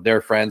you know,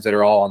 their friends that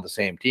are all on the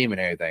same team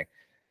and everything.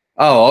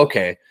 Oh,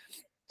 okay.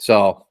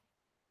 So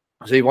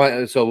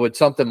would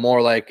something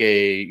more like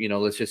a, you know,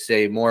 let's just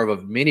say more of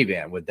a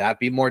minivan, would that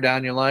be more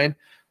down your line?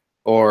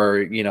 Or,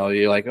 you know,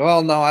 you're like,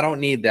 well, no, I don't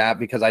need that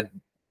because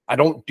I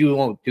don't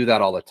do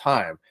that all the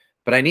time,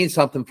 but I need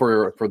something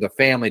for the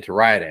family to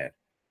ride in.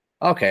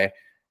 Okay.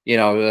 You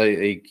know,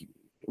 like,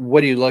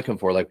 what are you looking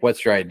for? Like,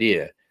 what's your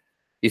idea?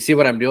 You see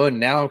what I'm doing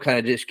now? I'm kind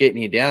of just getting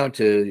you down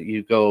to,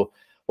 you go,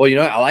 well, you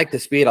know, I like the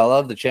speed. I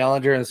love the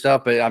Challenger and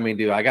stuff, but I mean,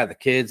 dude, I got the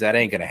kids. That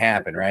ain't going to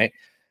happen. Right.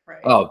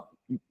 Oh,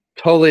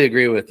 totally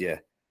agree with you.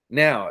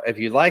 Now, if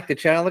you like the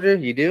Challenger,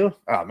 you do?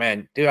 Oh,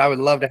 man, dude, I would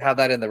love to have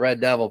that in the Red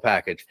Devil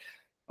package.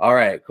 All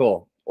right,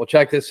 cool. Well,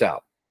 check this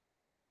out.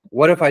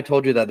 What if I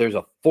told you that there's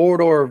a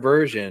 4-door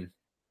version,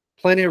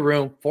 plenty of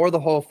room for the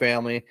whole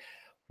family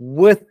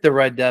with the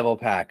Red Devil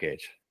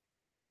package,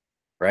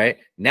 right?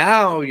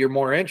 Now you're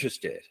more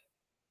interested,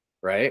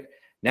 right?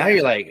 Now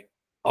you're like,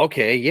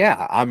 okay,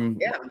 yeah, I'm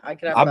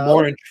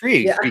more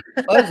intrigued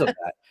because of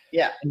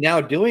that. Now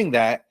doing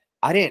that,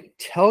 I didn't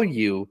tell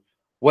you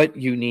what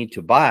you need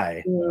to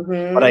buy,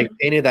 but I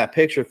painted that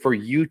picture for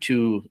you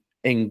to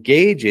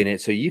engage in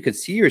it so you could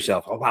see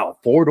yourself, oh wow,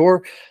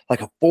 4-door,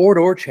 like a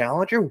 4-door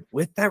Challenger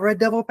with that Red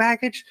Devil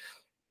package.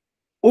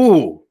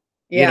 Ooh,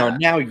 you know,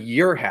 now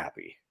you're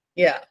happy.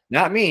 Yeah.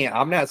 Not me.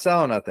 I'm not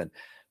selling nothing.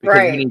 Because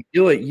when you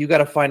do it, you got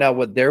to find out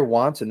what their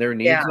wants and their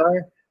needs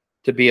are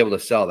to be able to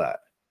sell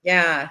that.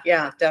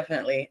 Yeah,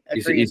 definitely.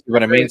 Agreed. You see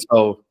what I mean?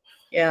 So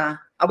yeah.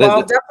 Well,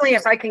 I'll definitely,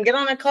 if I can get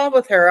on a call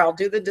with her, I'll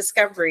do the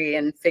discovery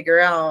and figure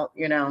out,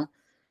 you know,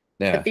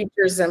 the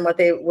features and what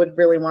they would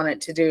really want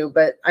it to do.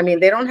 But I mean,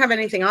 they don't have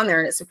anything on there,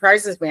 and it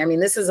surprises me. I mean,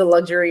 this is a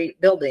luxury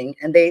building,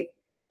 and they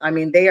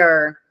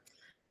are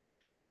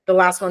the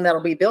last one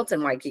that'll be built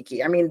in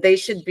Waikiki. I mean, they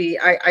should be.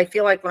 I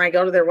feel like when I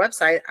go to their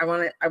website, I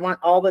want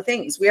all the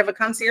things. We have a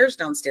concierge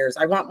downstairs.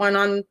 I want one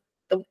on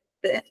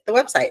the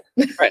website.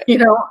 Right. You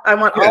know, I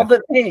want all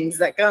the things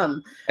that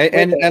come.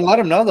 And let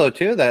them know though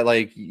too that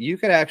like you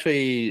could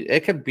actually,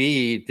 it could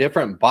be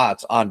different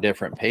bots on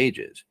different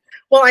pages.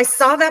 Well, I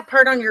saw that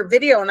part on your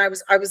video, and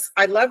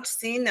I loved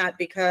seeing that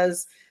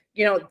because,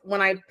 you know,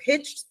 when I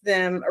pitched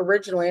them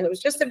originally, and it was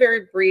just a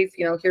very brief,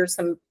 you know, here's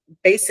some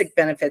basic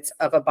benefits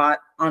of a bot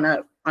on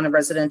a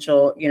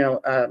residential, you know,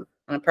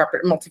 on a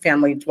proper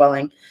multifamily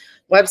dwelling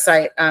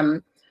website.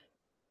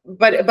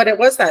 But it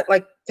was that,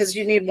 like, because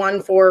you need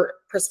one for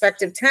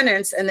prospective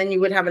tenants, and then you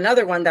would have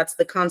another one that's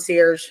the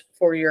concierge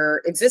for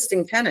your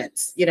existing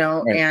tenants, you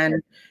know. Right.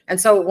 And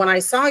so when I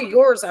saw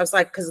yours, I was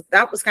like, because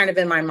that was kind of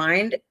in my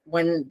mind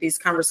when these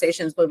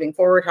conversations moving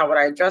forward, how would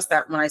I address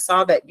that? When I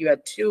saw that you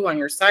had 2 on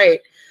your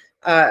site,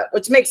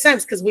 which makes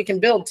sense because we can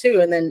build 2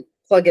 and then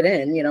plug it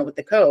in, you know, with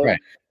the code. Right.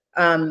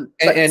 And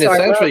so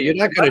essentially, you're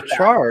not going to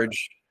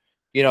charge,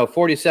 you know,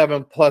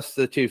 47 plus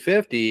the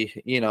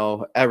 250, you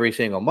know, every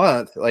single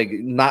month, like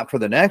not for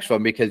the next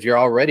one, because you're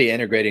already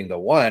integrating the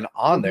one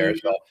on there.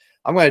 So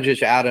I'm going to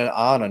just add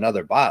on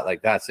another bot.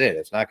 Like that's it.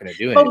 It's not going to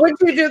do anything. But would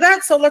you do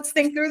that? So let's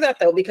think through that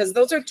though, because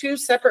those are 2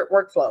 separate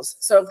workflows.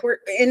 So if we're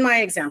in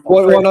my example,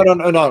 well,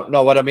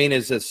 no. What I mean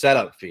is a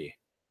setup fee.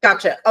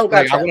 Gotcha. Oh,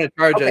 gotcha. Like I'm going to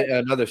charge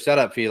another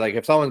setup fee. Like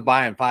if someone's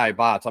buying 5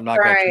 bots, I'm not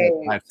going to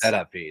charge 5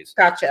 setup fees.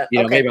 Gotcha.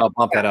 You know, maybe I'll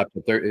bump that up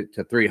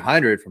to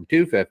 300 from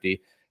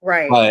 250.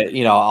 Right. But,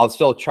 you know, I'll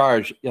still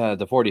charge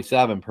the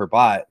 47 per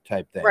bot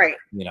type thing. Right.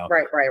 You know.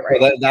 Right.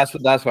 So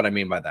that's what I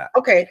mean by that.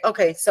 Okay.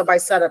 So by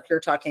setup, you're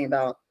talking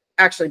about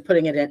actually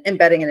putting it in,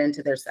 embedding it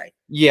into their site.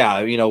 Yeah.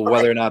 You know,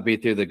 whether or not be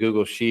through the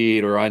Google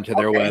Sheet or onto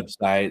their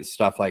website,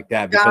 stuff like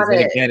that. Because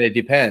then again, it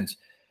depends.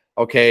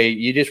 Okay,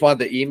 you just want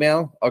the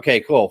email? Okay,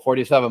 cool.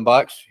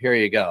 $47. Here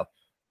you go.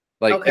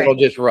 Like it'll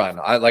just run.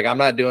 I'm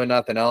not doing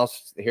nothing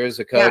else. Here's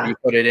the code. You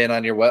put it in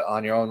on your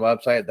own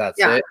website. That's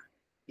it.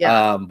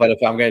 Yeah. But if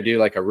I'm going to do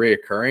like a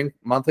reoccurring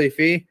monthly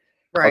fee,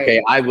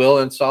 okay, I will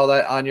install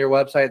that on your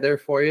website there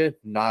for you.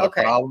 Not a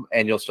problem.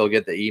 And you'll still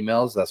get the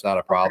emails. That's not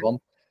a problem.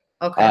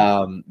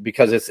 Okay.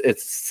 Because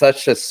it's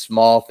such a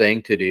small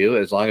thing to do.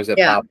 As long as it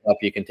pops up,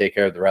 you can take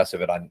care of the rest of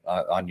it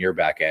on your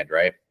back end,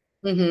 right?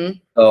 Mm-hmm.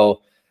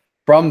 So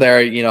from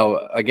there, you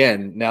know,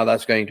 again, now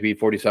that's going to be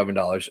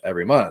 $47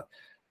 every month.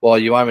 Well,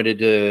 you want me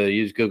to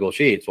use Google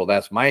Sheets? Well,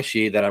 that's my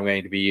sheet that I'm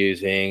going to be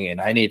using, and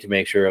I need to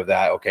make sure of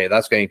that. Okay,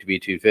 that's going to be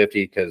 $250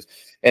 because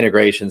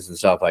integrations and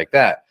stuff like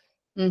that.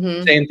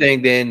 Same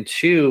thing then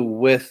too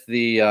with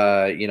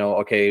the you know,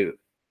 okay,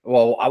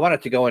 well, I want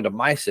it to go into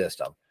my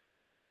system.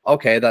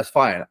 Okay, that's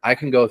fine. I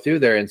can go through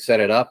there and set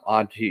it up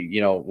onto,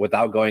 you know,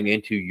 without going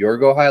into your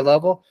Go High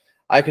level.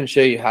 I can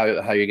show you how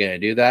you're going to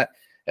do that,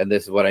 and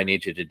this is what I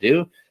need you to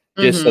do.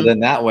 Just so then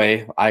that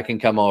way I can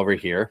come over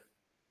here,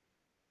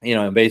 you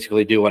know, and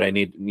basically do what I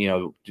need, you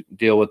know,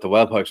 deal with the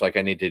webhooks like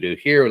I need to do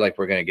here, like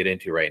we're going to get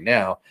into right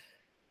now,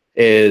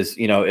 is,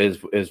 you know,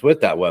 is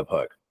with that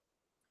webhook.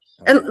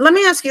 And let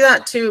me ask you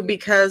that too,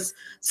 because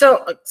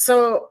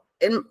so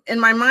in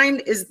my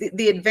mind is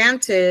the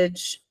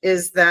advantage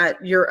is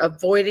that you're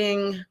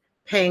avoiding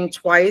paying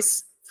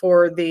twice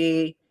for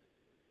it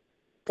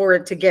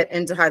to get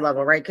into high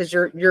level, right? Because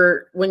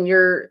you're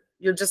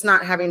just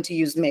not having to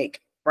use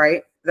Make,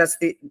 right?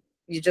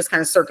 You just kind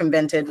of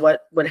circumvented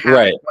what would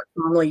happen, what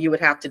normally you would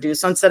have to do.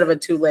 So instead of a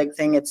 2-leg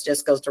thing, it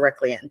just goes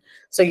directly in.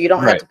 So you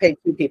don't have to pay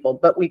 2 people,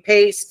 but we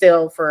pay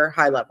still for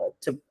high level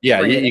to.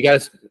 Yeah, you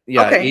guys,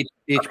 each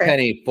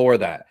penny for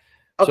that.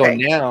 So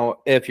now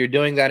if you're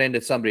doing that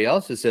into somebody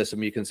else's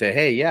system, you can say,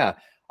 hey, yeah,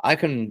 I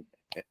can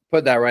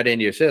put that right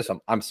into your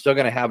system. I'm still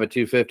going to have a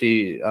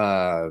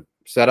 $250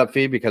 setup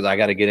fee because I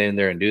got to get in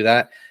there and do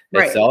that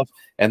itself.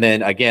 And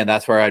then again,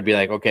 that's where I'd be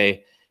like,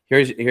 okay,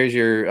 here's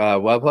your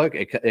webhook.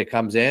 It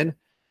comes in,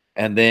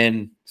 and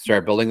then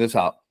start building this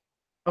out.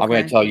 I'm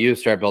going to tell you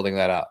start building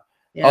that out.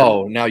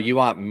 Oh, now you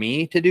want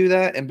me to do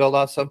that and build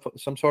out some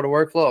sort of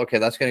workflow? Okay,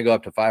 that's going to go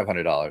up to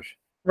 $500.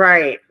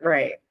 Right.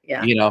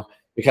 Yeah. You know,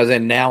 because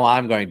then now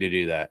I'm going to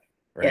do that,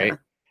 right?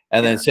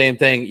 And then same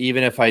thing.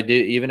 Even if I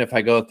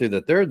go through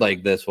the 3rd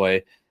leg this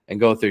way and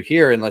go through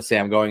here, and let's say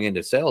I'm going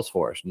into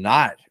Salesforce,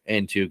 not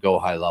into Go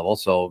High Level.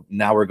 So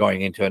now we're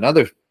going into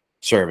another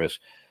service.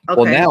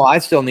 Well, now I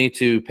still need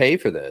to pay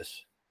for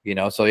this, you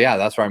know? So yeah,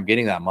 that's where I'm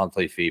getting that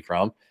monthly fee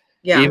from.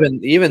 Yeah.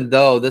 Even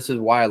though this is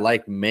why I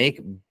like Make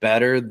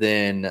better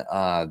than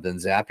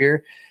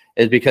Zapier,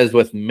 is because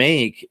with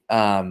Make,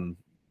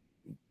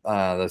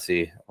 let's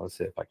see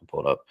if I can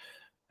pull it up.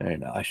 Right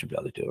now, I should be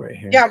able to do it right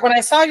here. Yeah, when I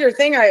saw your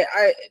thing, I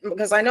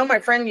because I know my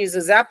friend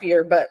uses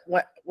Zapier, but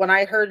when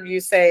I heard you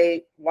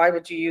say, why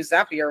would you use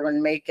Zapier when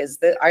Make is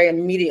that, I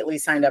immediately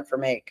signed up for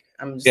Make.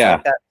 I'm just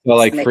like that. Well,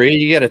 like free,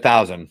 you get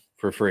 1,000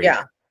 for free.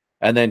 Yeah.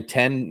 And then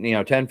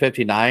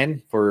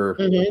 1059 for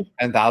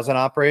 10,000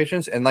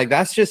 operations. And like,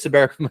 that's just the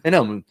bare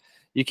minimum.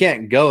 You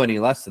can't go any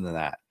less than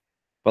that.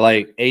 But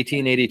like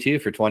 1882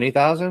 for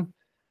 20,000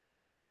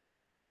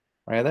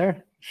 right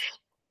there.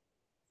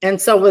 And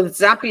so with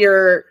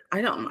Zapier,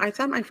 I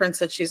thought my friend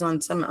said she's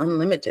on some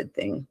unlimited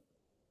thing.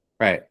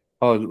 Right.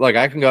 Oh, like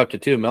I can go up to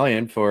 2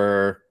 million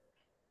for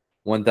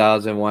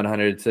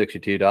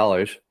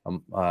 $1,162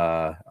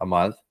 a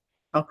month.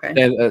 Okay.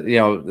 And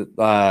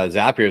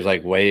Zapier is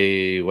like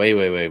way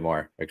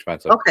more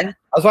expensive. Okay.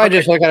 That's why I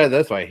just look at it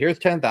this way. Here's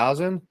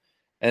 10,000,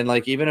 and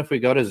like even if we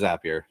go to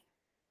Zapier,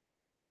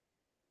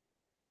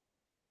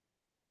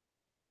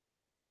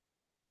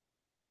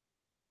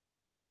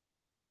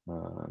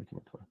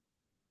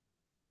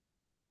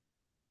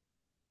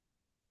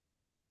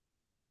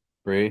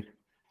 free.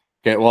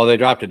 Okay, well they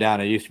dropped it down.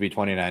 It used to be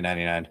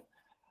 $29.99.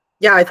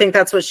 Yeah, I think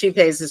that's what she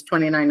pays is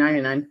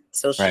 $29.99.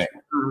 So she, right.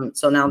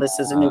 So now this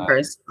is a new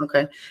price.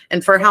 Okay.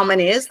 And for how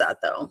many is that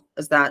though?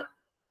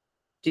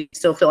 Do you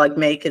still feel like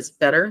Make is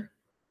better?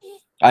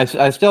 I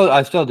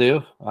still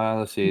do.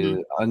 Let's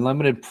see,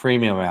 unlimited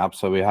premium apps,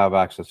 so we have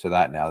access to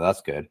that now.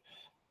 That's good.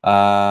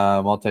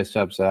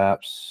 Multi-steps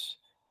apps,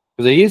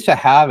 because they used to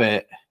have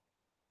it.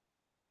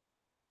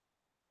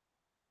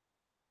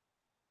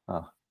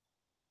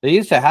 They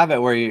used to have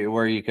it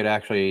where you could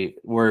actually,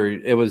 where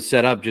it was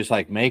set up just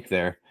like Make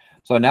there.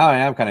 So now I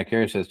am kind of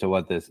curious as to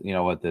what this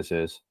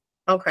is.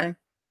 Okay.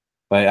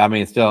 But I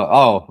mean,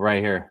 still,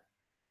 right here.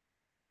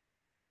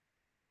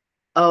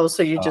 Oh,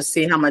 so you just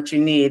see how much you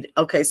need.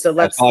 Okay, so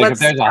let's if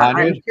there's 100,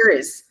 I'm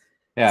curious.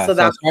 Yeah, so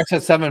that starts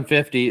at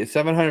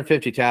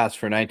 750 tasks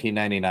for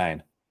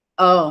 $19.99.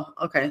 Oh,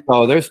 okay.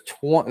 So there's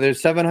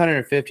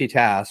 750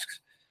 tasks.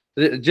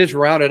 Just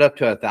round it up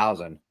to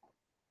 1,000.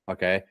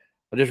 Okay,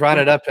 we'll just round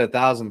it up to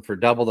 1,000 for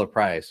double the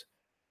price.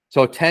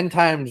 So 10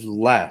 times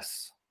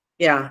less.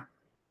 Yeah.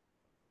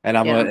 And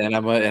I'm with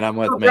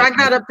drag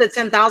that up to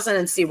 10,000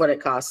 and see what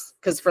it costs.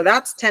 Because for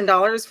that's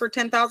 $10 for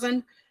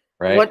 10,000.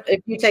 Right. What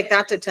if you take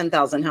that to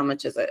 10,000? How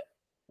much is it?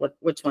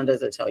 Which one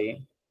does it tell you?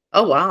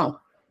 Oh wow.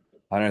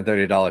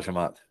 $130 a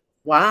month.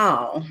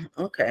 Wow.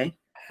 Okay.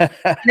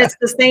 And it's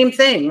the same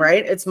thing,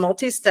 right? It's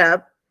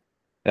multi-step.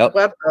 Yep.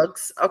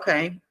 Webhooks.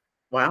 Okay.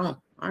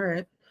 Wow. All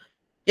right.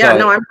 Yeah.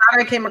 No, I'm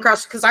glad I came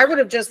across, because I would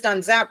have just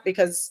done Zap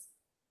because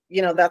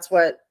that's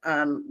what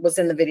was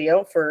in the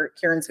video for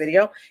Kieran's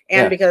video,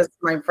 and because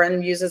my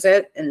friend uses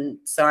it, and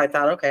so I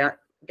thought, okay, I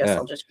guess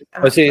I'll just do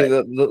that. But see,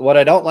 what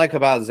I don't like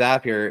about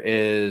Zapier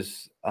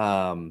is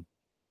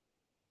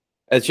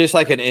it's just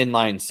like an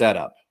inline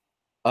setup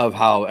of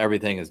how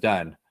everything is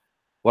done.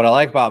 What I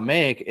like about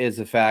Make is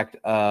the fact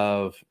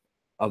of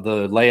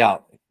the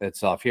layout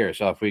itself here.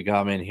 So if we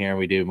come in here and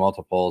we do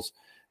multiples,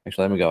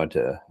 actually, let me go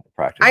into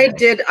practice.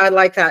 I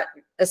like that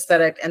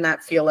aesthetic and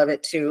that feel of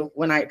it too.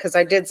 Because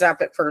I did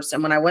Zap it first,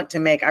 and when I went to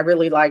Make, I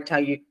really liked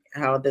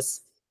how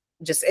this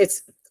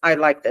I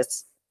like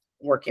this,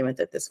 working with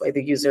it this way,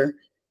 the user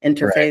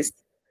interface. Right.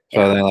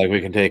 So then, like, we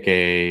can take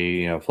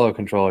a flow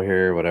control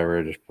here,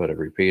 whatever, just put a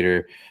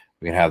repeater.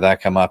 We can have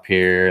that come up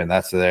here, and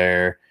that's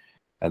there.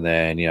 And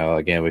then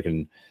again, we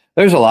can.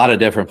 There's a lot of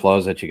different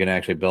flows that you can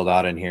actually build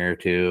out in here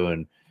too,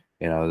 and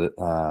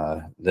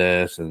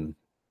this, and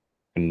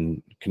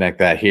can connect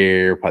that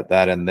here, put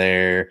that in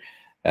there,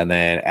 and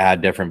then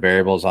add different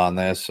variables on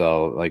this.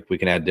 So like we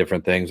can add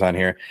different things on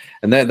here,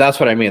 and then that's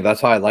what I mean.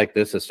 That's how I like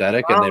this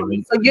aesthetic. Wow. And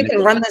then so you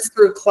can run this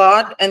through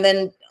Claude, and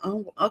then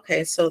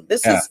okay. So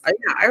this is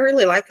I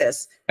really like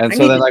this. And I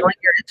so need then to like join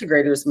your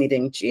integrators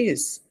meeting.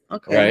 Jeez.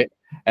 Okay. Right.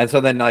 And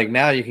so then like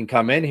now you can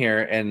come in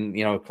here and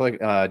click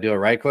do a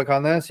right click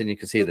on this, and you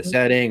can see the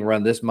setting,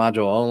 run this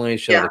module only,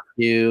 show the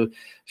queue,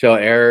 show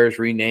errors,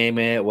 rename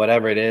it,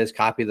 whatever it is,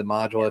 copy the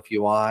module if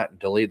you want,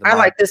 delete the module. I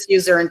like this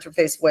user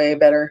interface way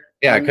better.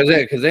 Yeah,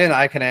 because then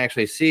I can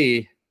actually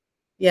see.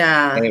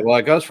 Yeah. Well,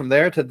 it goes from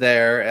there to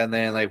there, and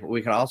then like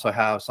we can also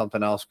have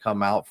something else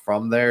come out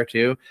from there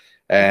too,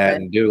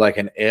 and do like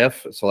an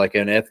if. So like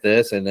an if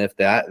this and if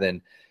that,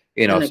 then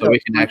so we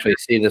can actually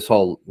see this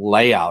whole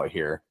layout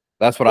here.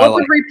 That's what I like.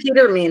 What would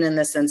repeater mean in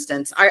this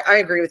instance? I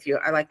agree with you.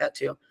 I like that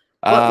too.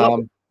 I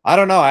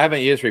don't know. I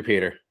haven't used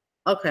repeater.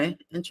 Okay,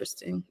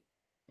 interesting.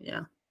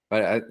 Yeah.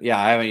 But I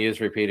haven't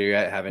used repeater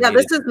yet.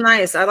 This is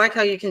nice. I like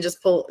how you can just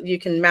you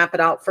can map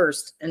it out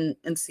first and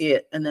see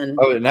it, and then.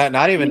 Oh,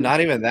 not even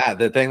that.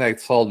 The thing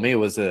that sold me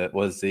was the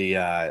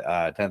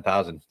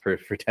 10,000 for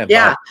 10.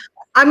 Yeah, bucks.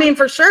 I mean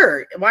for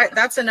sure. Why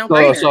that's a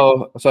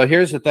no-brainer. So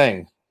here's the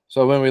thing.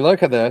 So when we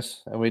look at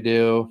this and we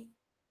do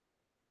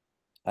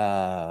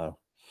 10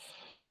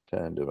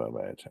 divided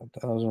by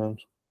 10,000,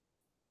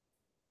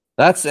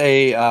 that's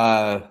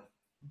a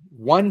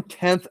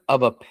 1/10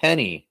 of a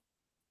penny.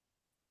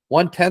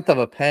 1/10 of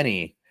a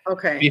penny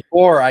Okay.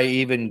 before I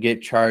even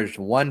get charged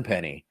 1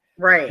 penny.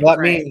 Right. That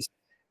means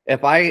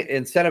if I,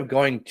 instead of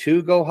going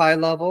to go high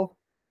level,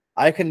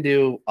 I can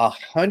do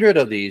 100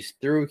 of these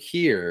through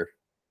here.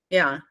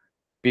 Yeah.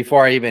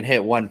 Before I even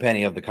hit 1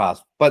 penny of the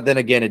cost. But then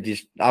again,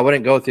 I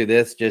wouldn't go through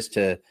this just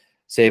to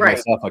save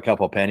myself a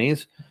couple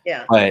pennies.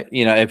 Yeah. But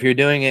you know, if you're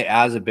doing it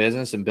as a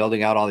business and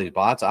building out all these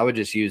bots, I would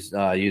just use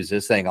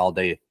this thing all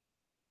day.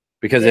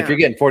 Because if you're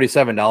getting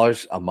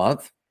 $47 a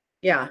month,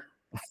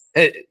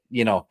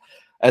 you know,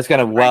 it's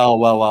gonna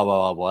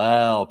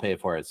well pay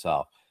for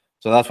itself.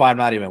 So that's why I'm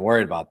not even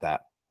worried about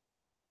that.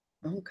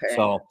 Okay.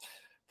 So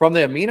from the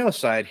amino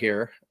side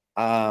here,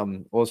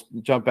 we'll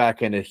jump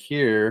back into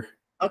here.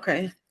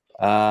 Okay.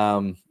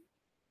 Let's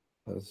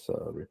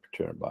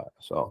return bot.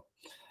 So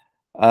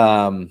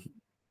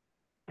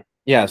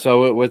yeah,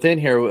 so within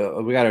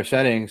here we got our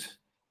settings,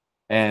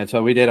 and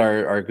so we did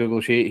our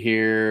Google sheet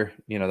here.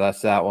 You know,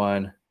 that's that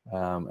one.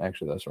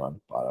 Actually, that's the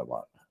one bot I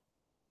want.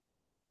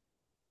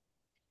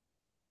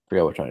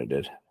 Forget which one I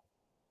did.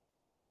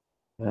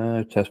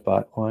 Test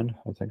bot one,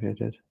 I think I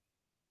did.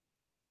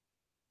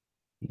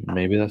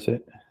 Maybe that's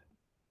it.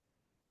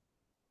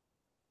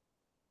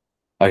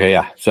 Okay,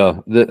 yeah.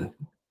 So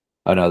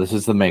oh no, this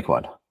is the make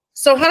one.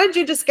 So how did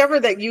you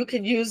discover that you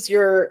could use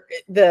the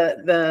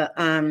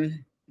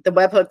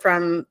webhook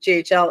from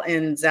GHL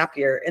in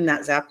Zapier, in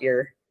that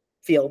Zapier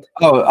field?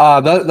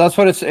 Oh, that's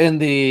what it's in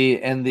the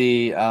is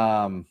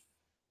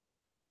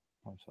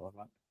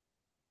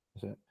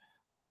it?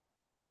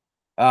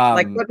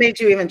 Like, what made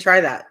you even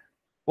try that?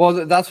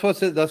 Well, that's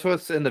what's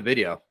in the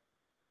video.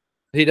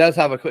 He does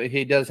have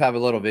a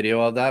little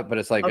video of that, but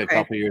it's like a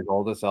couple years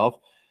old itself.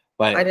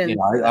 But you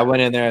know, I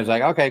went in there and was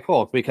like, okay,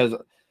 cool. Because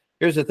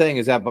here's the thing: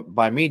 is that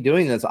by me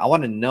doing this, I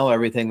want to know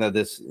everything that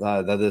this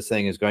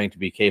thing is going to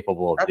be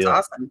capable of doing.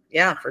 That's awesome.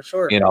 Yeah, for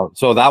sure. You know,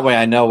 so that way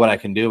I know what I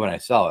can do when I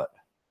sell it.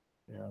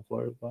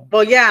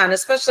 Well, yeah, and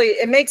especially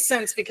it makes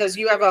sense because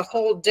you have a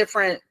whole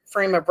different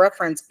frame of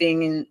reference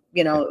being in,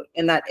 you know,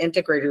 in that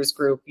integrators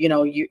group. You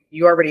know, you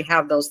already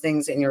have those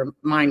things in your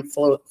mind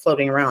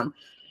floating around,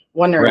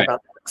 wondering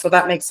about that. So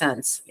that makes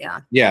sense.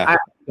 Yeah. Yeah.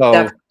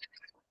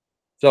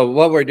 So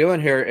what we're doing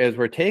here is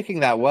we're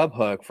taking that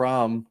webhook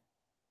from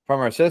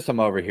our system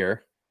over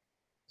here.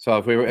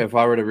 So if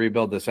I were to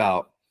rebuild this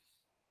out.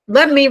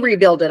 Let me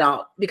rebuild it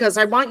out because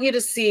I want you to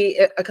see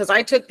it, because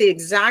I took the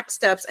exact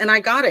steps and I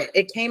got it.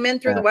 It came in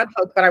through the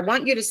webhook, but I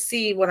want you to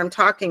see what I'm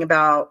talking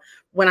about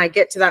when I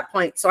get to that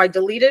point. So I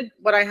deleted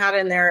what I had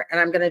in there and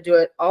I'm going to do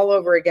it all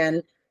over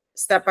again,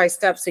 step by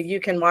step, so you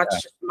can watch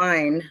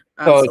mine.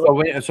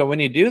 So when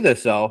you do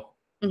this though,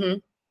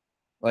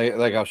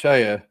 like I'll show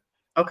you.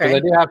 Okay. I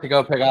do have to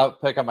go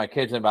pick up my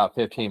kids in about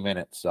 15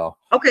 minutes. So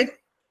okay.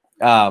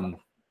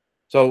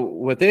 So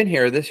within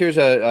here, here's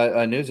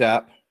a news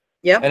app.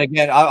 Yeah. And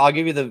again, I'll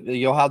give you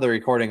you'll have the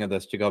recording of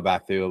this to go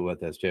back through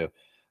with this too.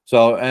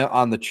 So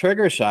on the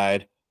trigger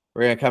side,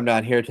 we're gonna come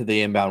down here to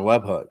the inbound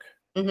webhook.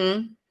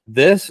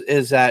 This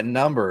is that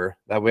number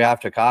that we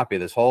have to copy.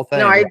 This whole thing.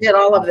 No, I did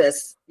all of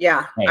this.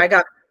 Yeah, I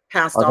got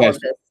past all of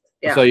this.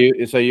 Yeah. So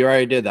you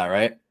already did that,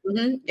 right?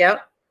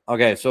 Yep.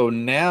 Okay, so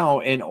now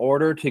in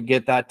order to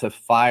get that to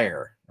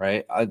fire,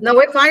 right? No,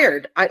 it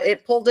fired.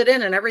 It pulled it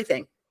in and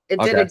everything. It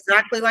did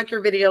exactly like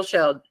your video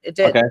showed. It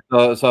did.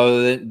 Okay,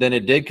 so then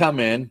it did come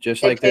in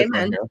just like this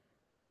one here.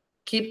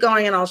 Keep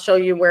going, and I'll show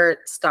you where it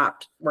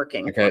stopped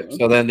working. Okay,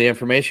 so then the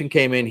information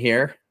came in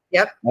here.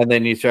 Yep. And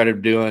then you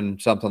started doing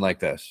something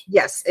like this.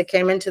 Yes, it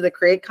came into the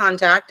create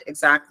contact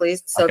exactly.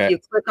 So if you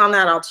click on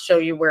that, I'll show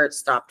you where it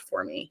stopped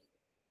for me.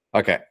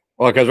 Okay.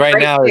 Well, because right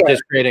now it's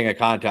just creating a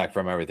contact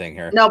from everything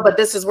here. No, but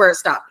this is where it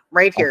stopped.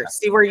 Right here.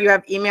 See where you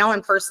have email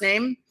and first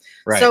name.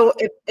 Right. So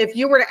if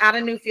you were to add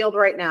a new field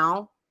right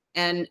now.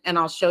 And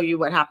I'll show you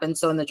what happens.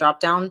 So in the drop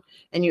down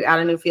and you add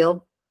a new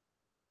field,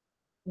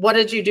 what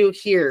did you do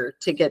here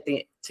to get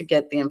the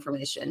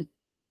information?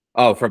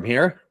 Oh, from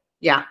here?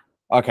 Yeah.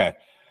 Okay.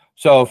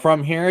 So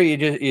from here,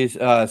 you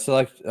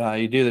select,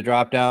 you do the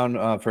drop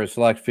down for a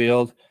select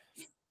field,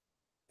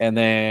 and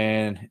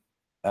then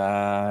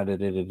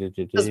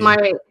because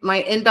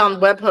my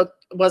inbound webhook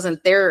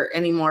wasn't there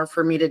anymore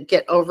for me to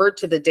get over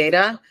to the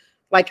data.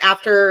 Like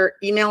after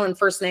email and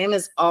first name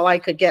is all I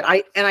could get.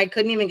 I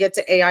couldn't even get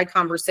to AI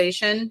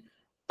conversation.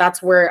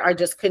 That's where I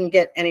just couldn't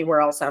get anywhere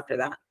else after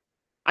that.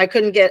 I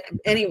couldn't get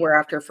anywhere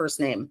after first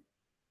name.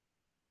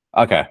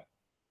 Okay.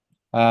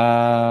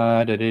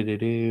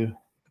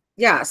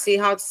 Yeah, see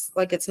how it's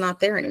like it's not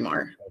there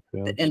anymore.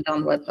 The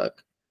inbound webhook.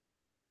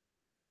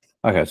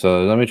 Okay,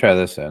 so let me try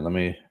this then. Let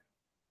me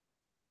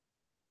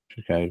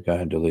go ahead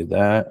and delete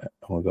that.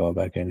 We'll go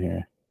back in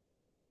here.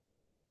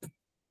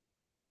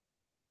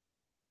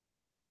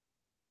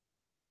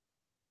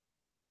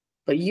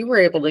 But you were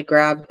able to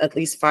grab at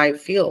least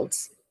 5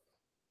 fields.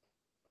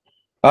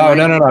 Oh,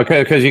 no.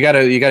 Because you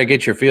gotta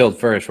get your field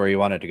first where you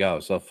want it to go.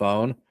 So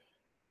phone.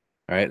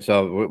 All right.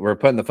 So we're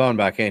putting the phone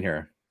back in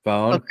here.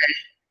 Phone. Okay.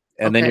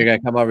 And then you're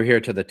gonna come over here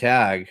to the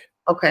tag.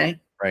 Okay.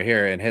 Right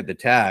here and hit the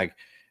tag,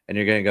 and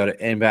you're gonna go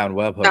to inbound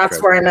webhook.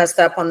 That's where I messed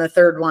up on the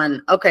third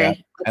one.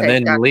 Okay. Yeah.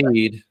 And then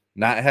lead.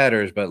 not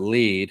headers, but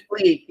lead.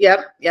 Lead.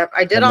 Yep.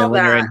 I did and all then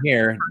when that. you're in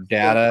here,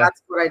 data.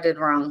 That's what I did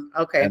wrong.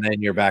 Okay. And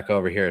then you're back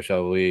over here.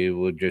 So we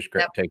would just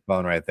take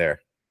phone right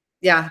there.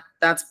 Yeah,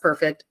 that's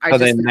perfect. So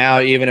then now,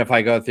 even if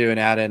I go through and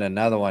add in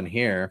another one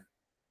here,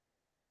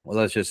 well,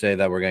 let's just say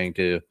that we're going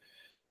to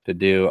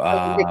do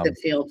pick the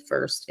field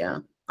first. Yeah.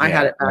 I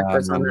had it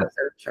backwards on that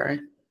third try.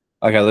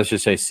 Okay, let's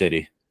just say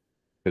city,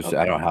 because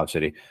I don't have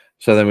city.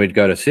 So then we'd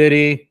go to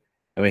city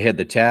and we hit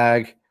the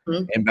tag,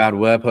 inbound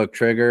webhook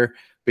trigger,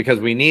 because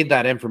we need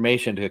that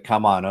information to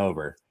come on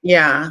over.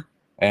 Yeah.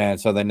 And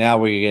so then now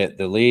we get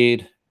the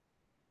lead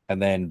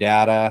and then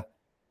data.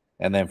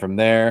 And then from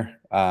there,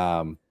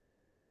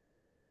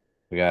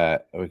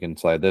 we can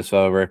slide this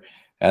over.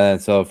 And then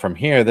so from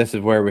here, this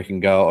is where we can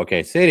go,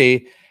 okay,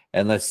 city.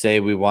 And let's say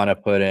we want to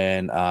put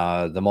in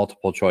the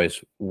multiple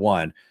choice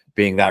one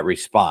being that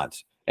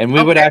response. And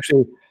we would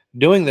actually,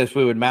 doing this,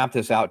 we would map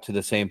this out to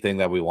the same thing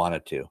that we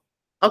wanted to.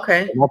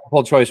 Okay. The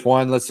multiple choice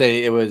one, let's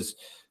say it was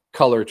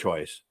color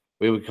choice.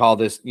 We would call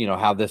this,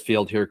 have this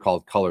field here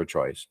called color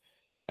choice.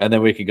 And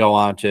then we could go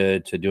on to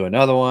do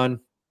another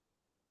one.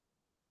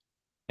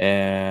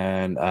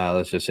 And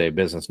let's just say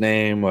business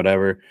name,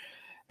 whatever.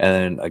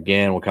 And then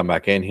again, we'll come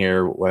back in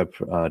here, web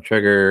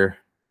trigger,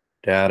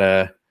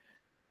 data.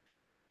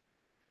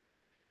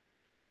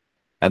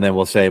 And then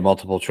we'll say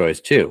multiple choice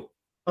 2,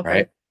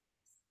 right?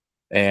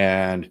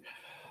 And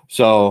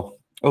so,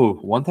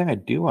 one thing I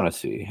do want to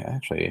see,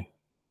 actually,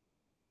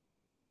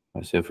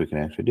 let's see if we can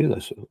actually do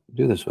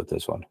this with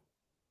this one.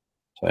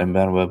 So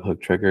inbound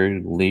webhook trigger,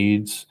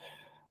 leads,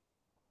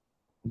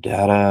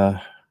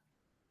 data.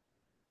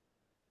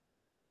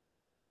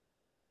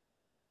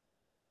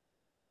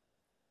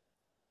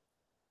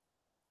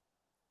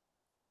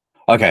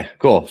 Okay,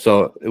 cool.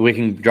 So we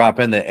can drop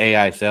in the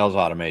AI sales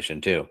automation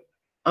too.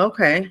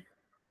 Okay.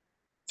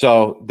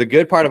 So the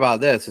good part about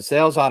this, the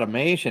sales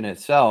automation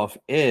itself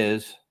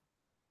is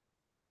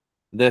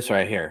this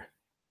right here.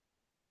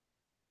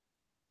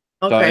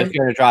 Okay. So it's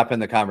going to drop in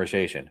the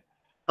conversation.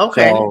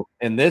 Okay. So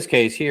in this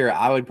case here,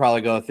 I would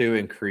probably go through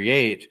and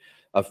create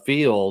a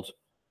field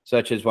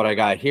such as what I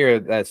got here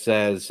that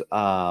says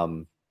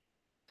AI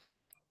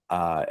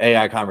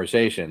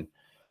conversation.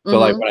 So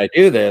like when I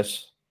do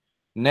this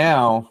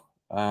now,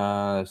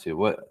 let's see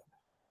what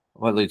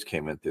leads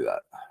came in through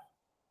that,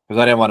 because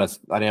I didn't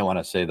want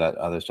to say that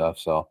other stuff.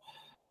 So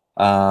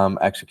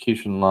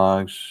execution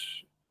logs.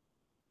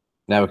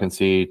 Now we can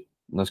see.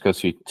 Let's go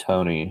see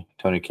Tony.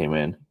 Tony came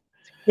in.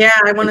 Yeah,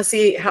 I want to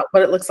see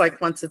what it looks like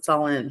once it's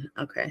all in.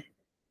 Okay.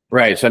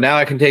 Right. So now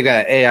I can take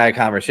that AI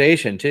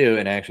conversation too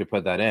and actually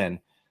put that in.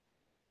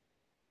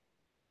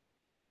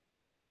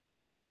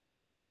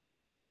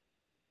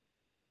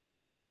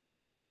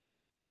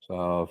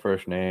 So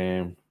first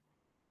name,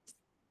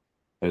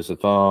 there's the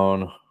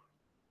phone,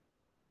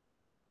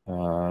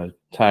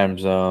 time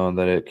zone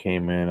that it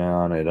came in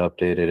on, it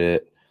updated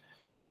it.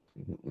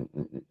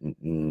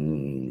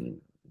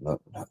 Not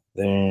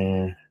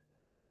there.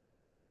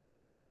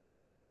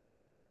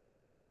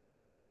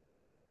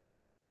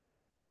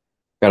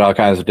 Got all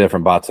kinds of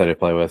different bots that I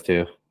play with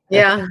too.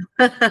 Yeah.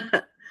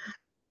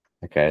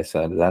 Okay,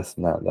 so that's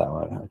not that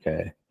one.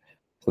 Okay.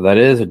 So that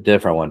is a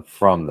different one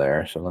from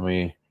there. So let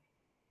me.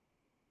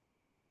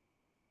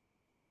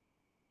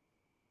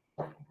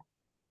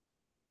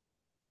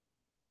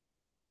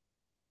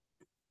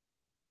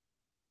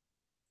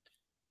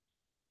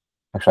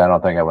 Actually, I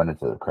don't think I went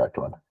into the correct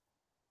one.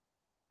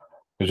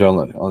 There's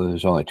only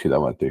 2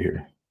 that went through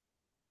here.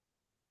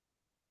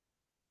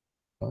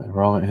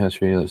 Enrollment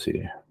history. Let's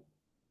see.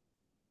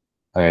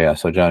 Okay, yeah.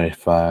 So Johnny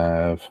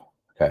 5.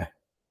 Okay.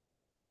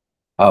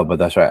 Oh, but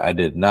that's right. I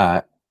did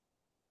not.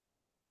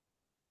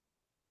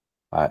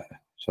 All right.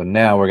 So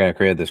now we're going to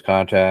create this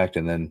contact,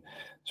 and then,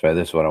 sorry,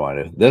 this is what I want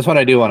to do. This one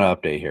I do want to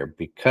update here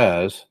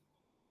because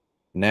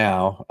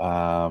now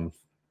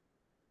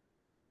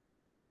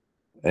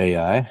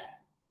AI.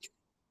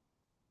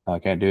 I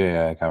can't do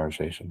AI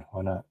conversation.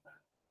 Why not?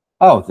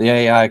 Oh, the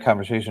AI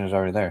conversation is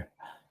already there.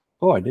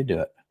 Oh, I did do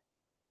it.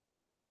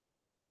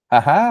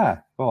 Haha.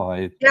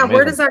 Cool. Yeah,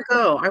 where does that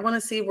go? I want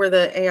to see where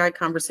the AI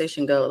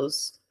conversation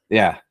goes.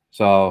 Yeah.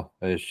 So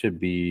it should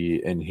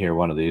be in here,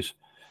 one of these.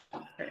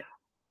 Okay.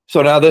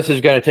 So now this is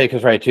going to take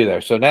us right to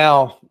there. So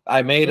now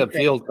I made a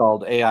field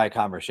called AI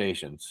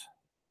conversations.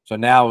 So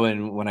now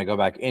when I go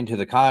back into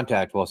the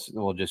contact,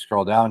 we'll just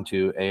scroll down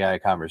to AI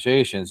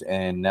conversations,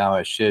 and now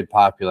it should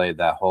populate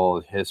that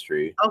whole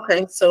history.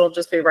 Okay. So it'll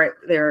just be right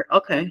there.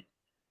 Okay.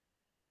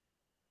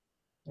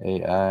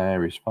 AI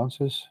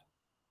responses.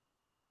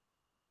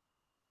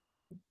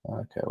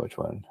 Okay, which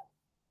one?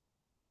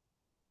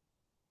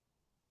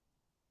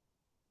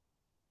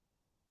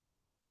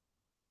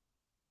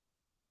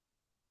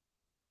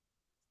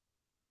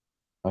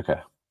 Okay.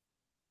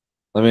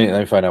 Let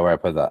me find out where I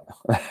put that.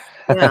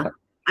 Yeah,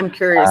 I'm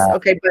curious.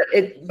 Okay,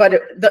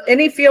 but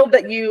any field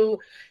that you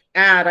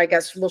add, I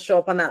guess, will show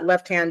up on that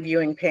left-hand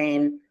viewing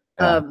pane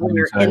when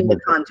you're in the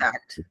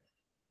contact.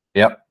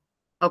 Yep.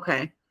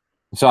 Okay.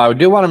 So I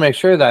do want to make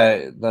sure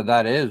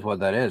that is what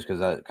that is, because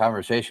that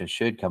conversation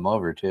should come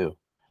over too.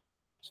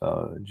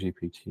 So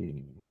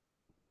GPT.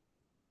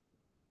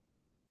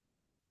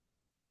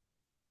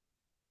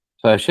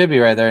 So it should be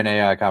right there in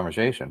AI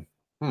conversation.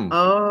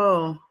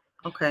 Oh,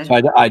 okay.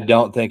 So I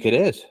don't think it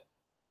is.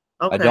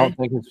 Okay.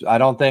 I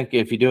don't think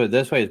if you do it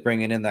this way, it's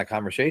bringing in that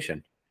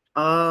conversation.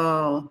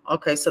 Oh,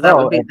 okay. So that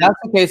would be if that's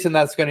the case, then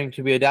that's going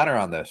to be a downer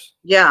on this.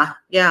 Yeah.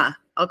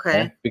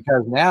 Okay.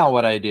 Because now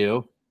what I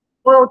do.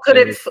 Well,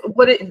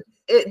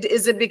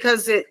 is it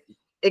because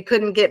it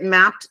couldn't get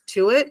mapped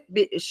to it?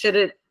 Should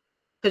it,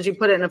 because you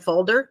put it in a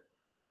folder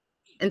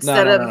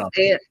instead of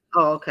it?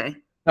 Oh, okay.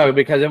 No,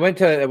 because it went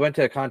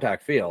to a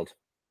contact field.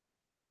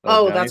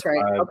 Oh, that's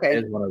right. Okay.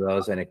 Is one of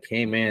those, and it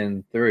came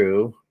in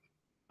through.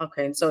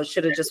 Okay, so it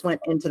should have just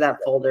went into that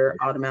folder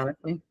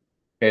automatically.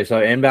 Okay,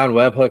 so inbound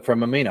webhook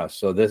from Amino.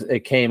 So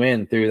it came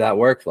in through that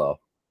workflow.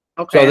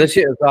 Okay.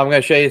 So I'm going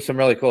to show you some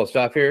really cool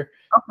stuff here.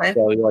 Okay.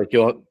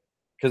 So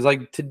because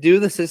to do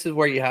this is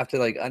where you have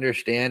to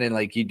understand,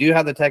 and you do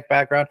have the tech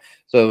background.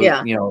 So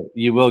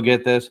you will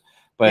get this.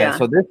 But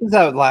so this is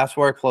that last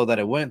workflow that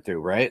it went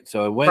through, right?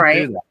 So it went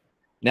through that.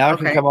 Now I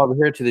can come over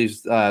here to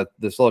this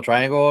little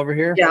triangle over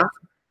here. Yeah.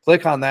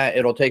 Click on that.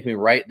 It'll take me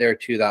right there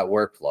to that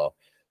workflow.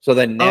 So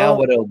then now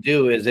what it'll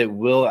do is it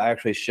will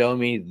actually show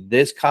me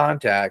this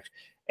contact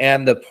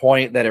and the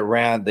point that it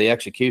ran the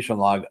execution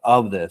log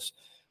of this.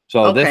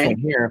 So this one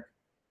here,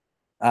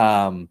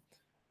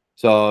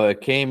 so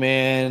it came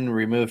in,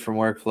 removed from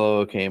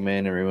workflow, came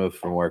in and removed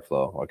from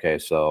workflow. Okay,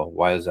 so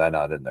why is that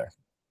not in there?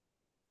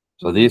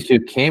 So these two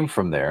came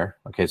from there.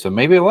 Okay, so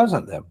maybe it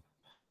wasn't them.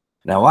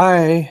 Now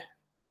why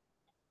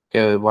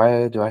do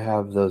I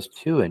have those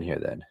two in here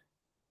then?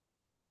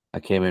 I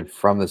came in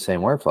from the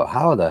same workflow.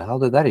 How the hell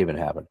did that even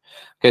happen?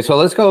 Okay, so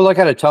let's go look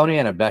at a Tony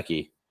and a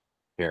Becky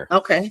here.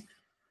 Okay.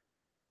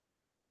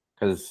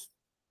 Because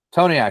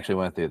Tony actually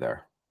went through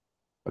there,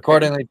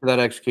 accordingly to that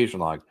execution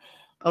log.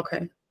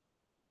 Okay.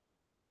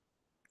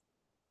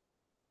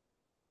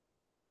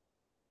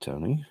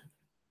 Tony.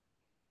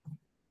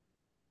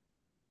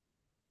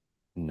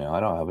 No, I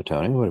don't have a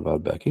Tony. What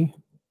about Becky?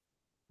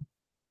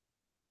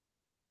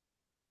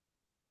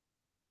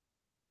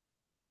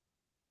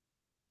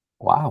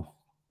 Wow.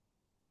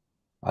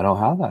 I don't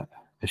have that.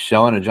 It's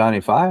showing a Johnny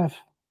 5.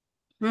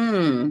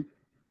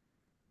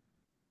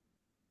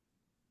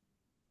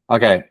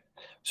 Okay.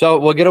 So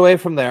we'll get away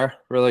from there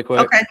really quick.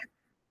 Okay.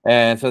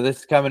 And so this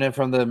is coming in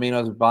from the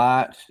Minos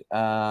bot.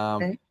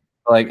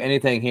 Like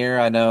anything here,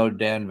 I know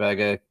Dan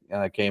Vega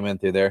came in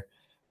through there.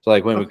 So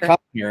when we come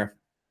here,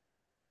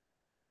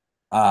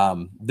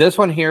 this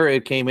one here,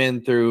 it came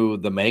in through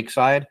the make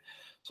side.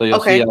 So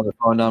you'll see all the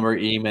phone number,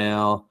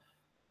 email,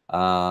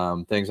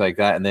 things like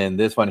that. And then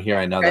this one here,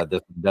 I know that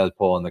this does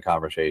pull in the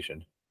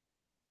conversation.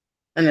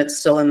 And it's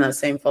still in that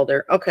same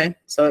folder. Okay.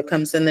 So it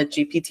comes in the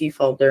GPT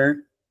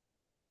folder.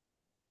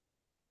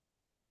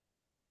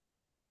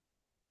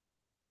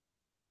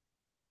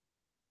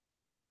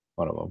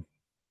 One of them.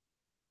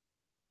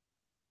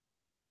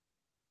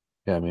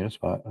 Yeah, I mean, it's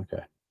spot.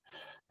 Okay.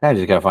 I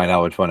just got to find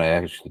out which one I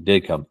actually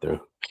did come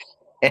through.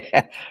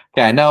 Okay,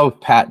 I know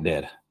Pat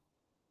did.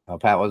 No,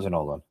 Pat was an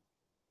old one.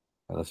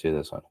 Let's do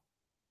this one.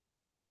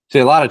 See,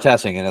 a lot of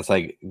testing, and it's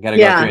got to go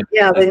through.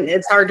 Yeah,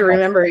 it's hard to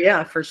remember.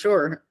 Yeah, for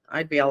sure.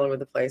 I'd be all over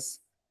the place.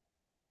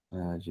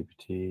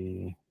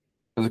 GPT.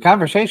 Because the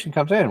conversation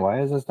comes in.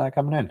 Why is this not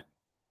coming in?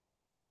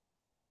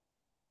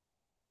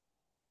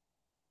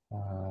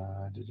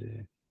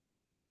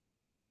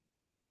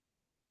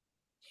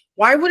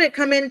 Why would it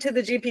come into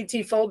the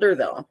GPT folder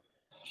though?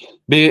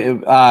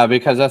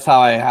 Because that's how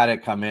I had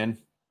it come in.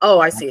 Oh,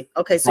 I see.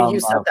 Okay, so you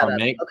set that up.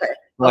 Make. Okay.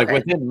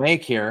 Within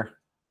Make here,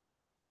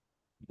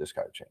 this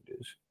card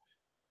changes.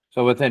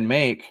 So within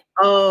Make.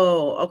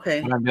 Oh,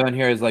 okay. What I'm doing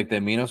here is the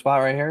amino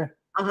spot right here.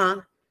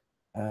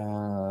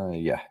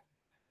 Yeah.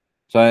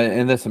 So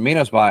in this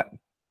amino spot,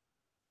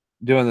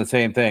 doing the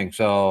same thing.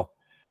 So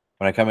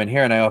when I come in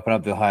here and I open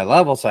up the high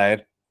level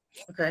side.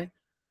 Okay.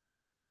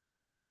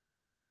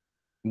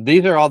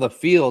 These are all the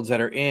fields that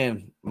are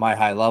in my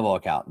high level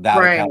account, that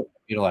account I'm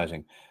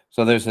utilizing.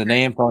 So there's the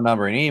name, phone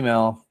number, and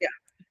email. Yeah.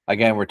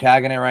 Again, we're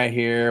tagging it right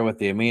here with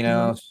the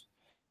aminos.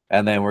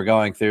 And then we're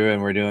going through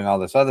and we're doing all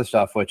this other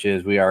stuff, which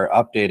is we are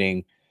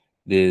updating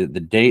the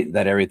date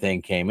that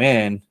everything came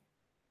in,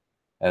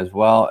 as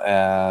well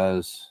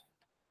as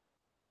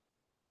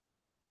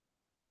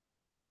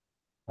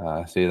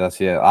see, that's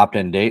the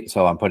opt-in date.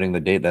 So I'm putting the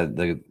date that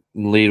the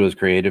lead was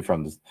created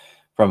from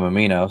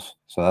aminos.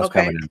 So that's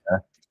coming in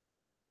there.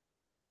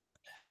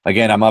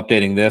 Again, I'm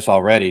updating this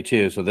already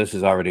too. So this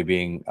is already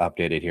being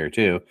updated here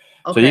too.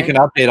 So you can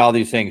update all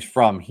these things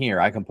from here.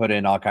 I can put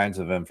in all kinds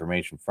of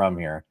information from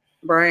here.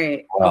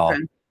 Right. Well,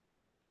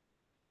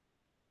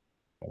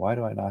 why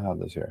do I not have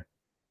this here?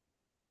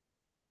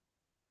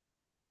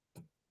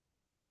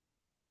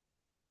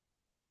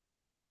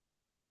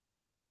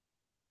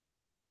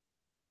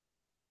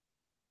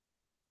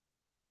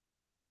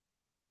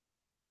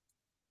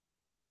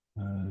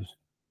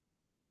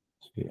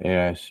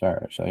 AI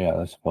start. So yeah,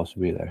 that's supposed to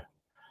be there.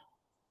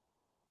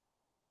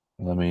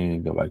 Let me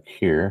go back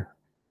here.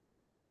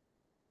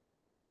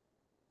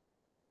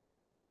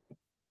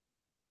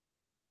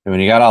 And when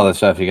you got all this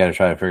stuff, you got to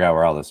try to figure out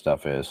where all this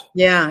stuff is.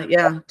 Yeah,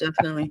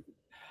 definitely.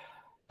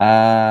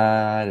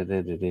 Because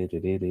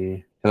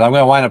I'm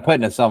going to wind up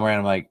putting it somewhere, and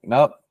I'm like,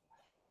 nope,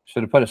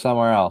 should have put it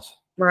somewhere else.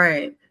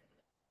 Right.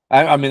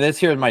 I mean, this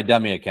here is my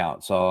dummy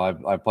account, so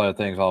I play with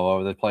things all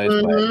over the place.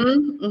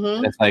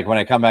 But it's like when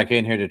I come back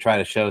in here to try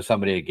to show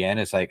somebody again,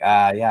 it's like,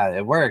 yeah,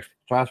 it works.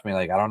 Trust me.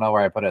 Like, I don't know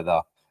where I put it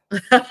though.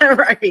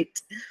 Right.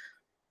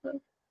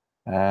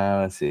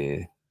 Let's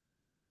see.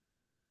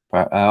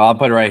 I'll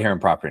put it right here in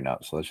property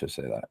notes. So let's just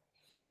say that.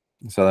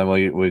 So then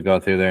we go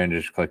through there and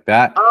just click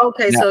that.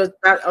 Okay, so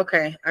that,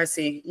 okay, I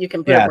see. You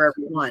can put it wherever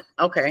you want.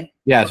 Okay.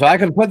 Yeah, so I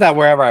can put that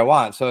wherever I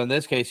want. So in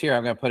this case here,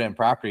 I'm going to put in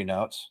property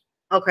notes.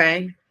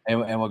 Okay.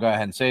 And we'll go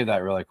ahead and save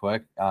that really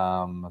quick.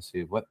 Let's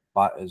see, what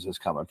bot is this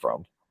coming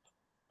from?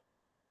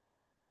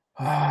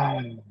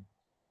 Oh,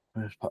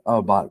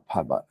 bot.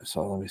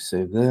 So let me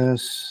save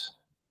this.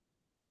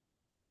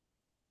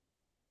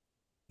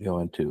 Go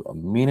into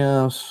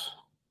aminos.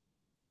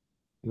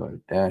 Go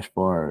to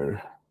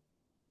dashboard.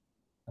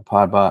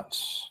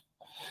 Podbots.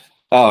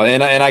 Oh,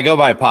 and I go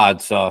by Pod,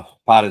 so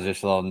Pod is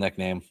just a little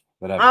nickname.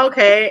 Whatever.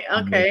 Okay.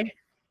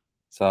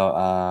 So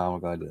we'll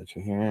go ahead and do that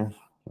here.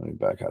 Let me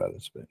back out of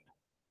this bit.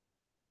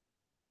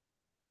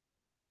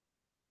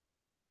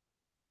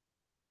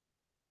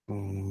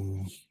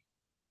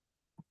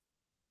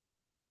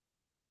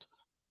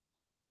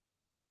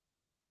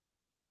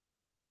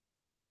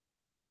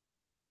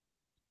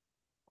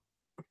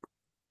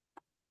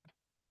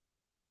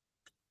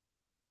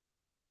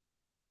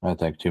 I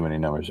think too many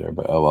numbers there,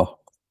 but oh well.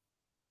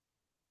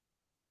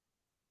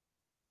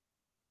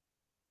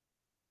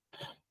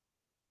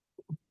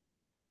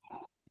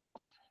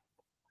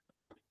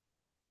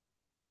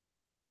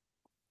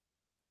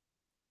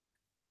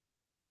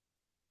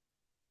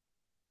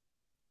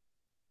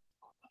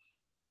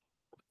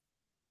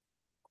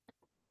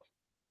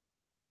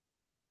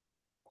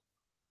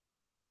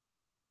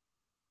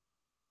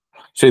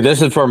 See,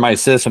 this is for my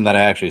system that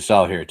I actually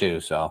sell here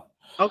too. So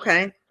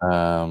Okay.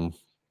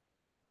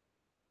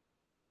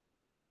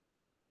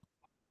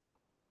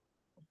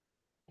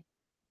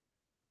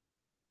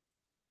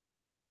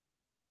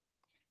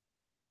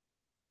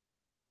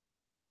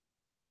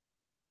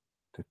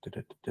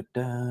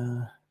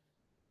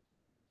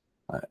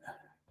 Right.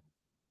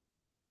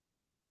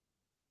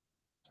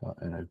 So,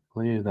 and I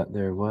believe that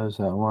there was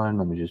that one.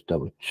 Let me just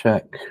double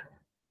check.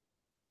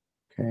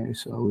 Okay,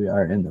 so we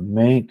are in the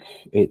make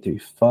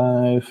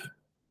 835.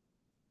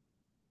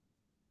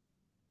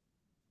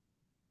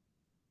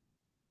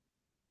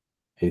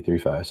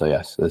 835. So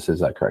yes, this is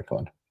that correct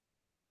one.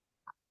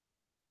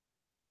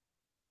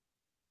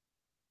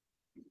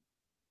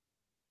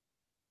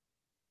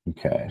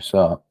 Okay,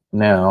 so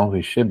now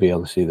we should be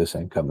able to see this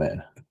thing come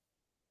in.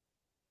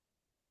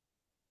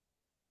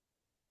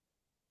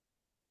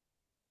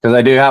 Because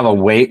I do have a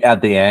wait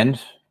at the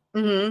end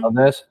of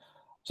this.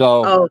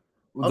 So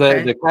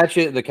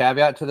the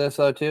caveat to this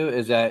though too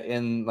is that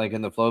in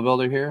the flow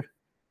builder here,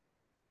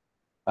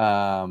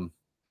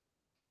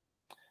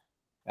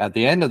 at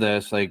the end of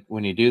this, like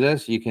when you do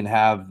this, you can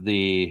have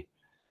the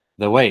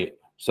wait.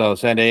 So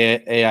send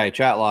AI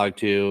chat log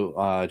to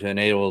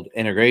enable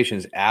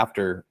integrations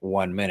after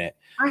 1 minute.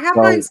 I have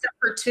mine set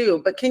for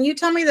 2, but can you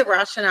tell me the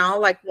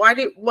rationale? Like,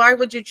 why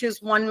would you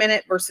choose 1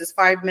 minute versus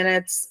 5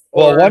 minutes?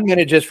 Well, 1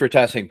 minute just for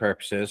testing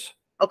purposes.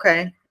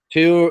 Okay.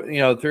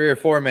 2, 3 or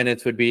 4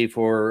 minutes would be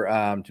for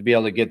to be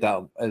able to get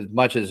that as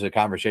much as a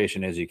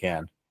conversation as you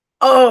can.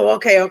 Oh,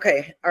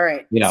 okay. All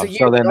right.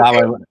 So then that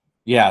way,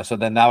 yeah. So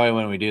then that way,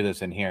 when we do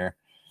this in here,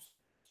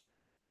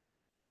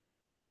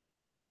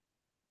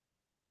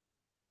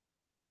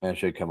 it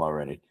should come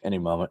over any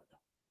moment.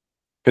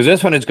 Because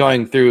this one is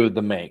going through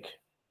the make.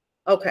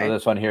 Okay. So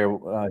this one here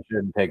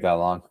shouldn't take that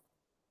long.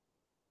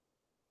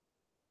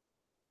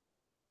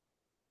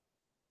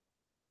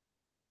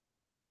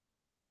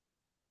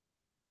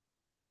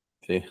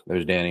 See,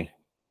 there's Danny.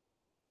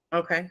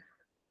 Okay.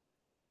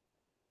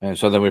 And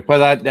so then we put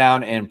that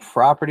down in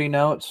property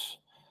notes.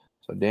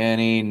 So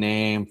Danny,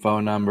 name,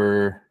 phone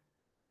number.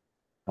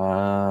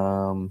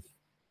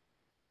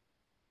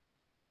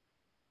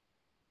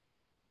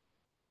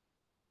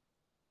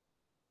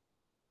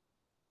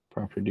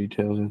 Proper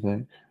details, I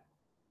think.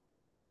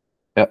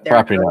 Yep,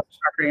 property notes.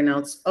 Property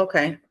notes.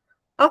 Okay.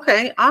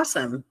 Okay,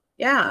 awesome.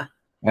 Yeah.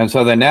 And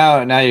so then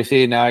now you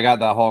see, now I got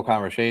that whole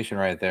conversation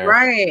right there.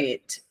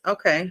 Right.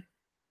 Okay.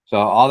 So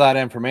all that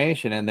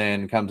information and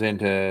then comes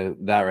into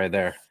that right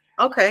there.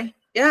 Okay.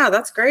 Yeah,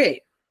 that's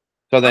great.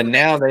 So then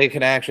now they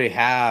can actually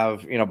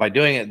have, by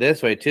doing it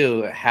this way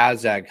too, it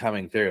has that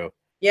coming through.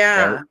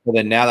 Yeah. Right? So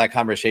then now that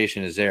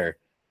conversation is there.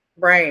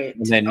 Right.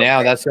 And then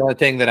now that's the only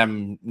thing that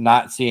I'm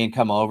not seeing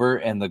come over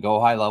in the go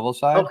high level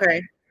side.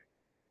 Okay.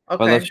 But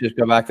let's just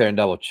go back there and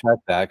double check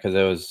that because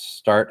it was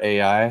start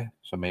AI.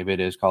 So maybe it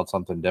is called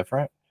something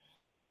different.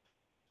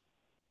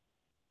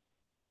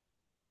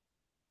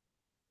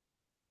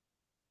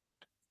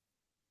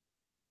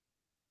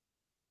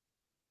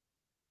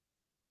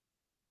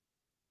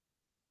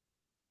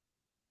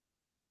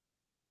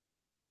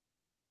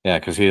 Yeah,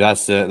 because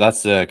that's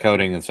the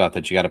coding and stuff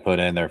that you got to put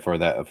in there for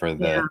that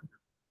the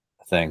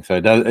thing. So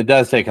it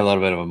does take a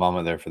little bit of a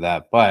moment there for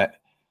that, but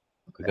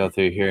we go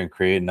through here and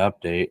create an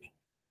update.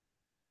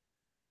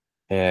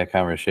 Yeah,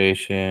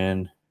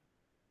 conversation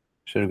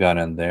should have gone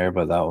in there,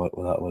 but that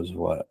was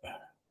what.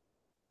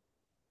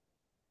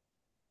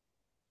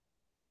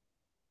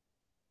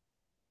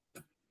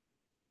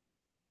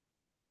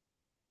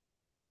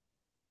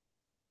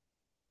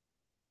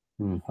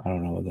 I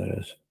don't know what that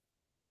is.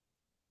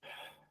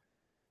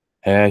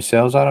 AI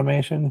sales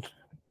automation.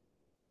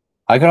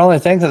 I can only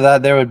think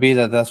that there would be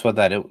that's what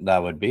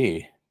that would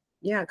be.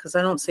 Yeah, because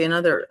I don't see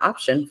another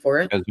option for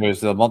it. Because there's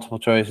the multiple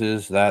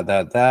choices,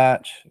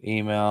 that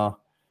email,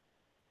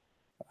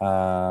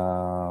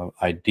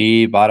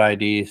 ID, bot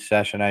ID,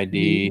 session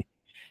ID,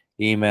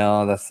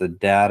 email. That's the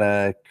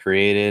data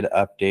created,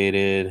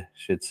 updated,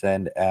 should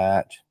send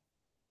at.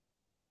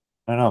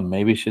 I don't know.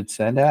 Maybe should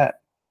send at.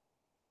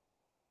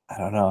 I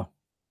don't know.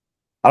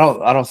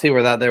 I don't see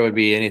where there would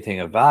be anything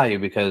of value,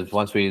 because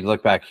once we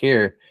look back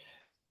here,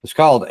 it's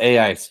called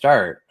AI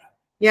start.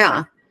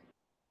 Yeah.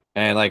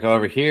 And like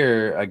over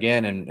here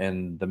again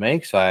in the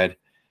make side,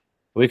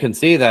 we can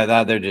see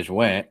that there just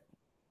went.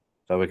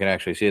 So we can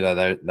actually see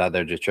that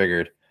they're just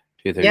triggered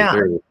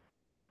 233. Yeah.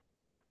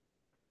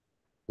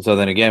 So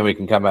then again, we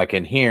can come back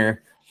in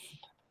here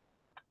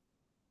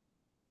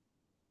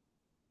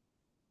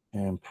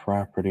and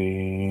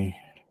property.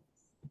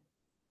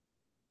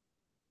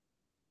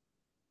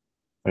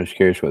 I'm just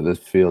curious what this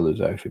field is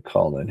actually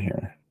called in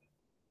here.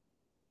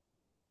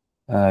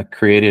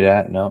 Created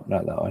at, nope,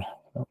 not that one.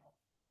 Nope.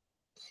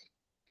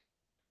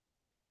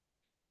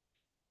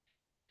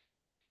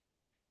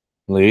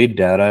 Lead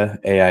data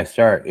AI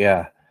start,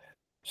 yeah.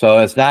 So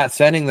it's not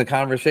sending the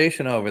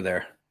conversation over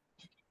there.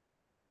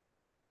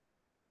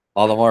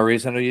 All the more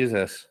reason to use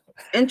this.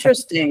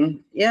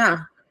 Interesting. Yeah.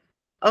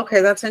 Okay,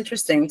 that's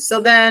interesting.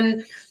 So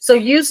then, so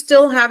you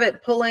still have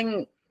it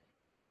pulling,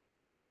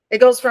 it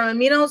goes from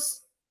aminos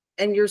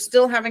and you're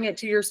still having it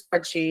to your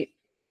spreadsheet.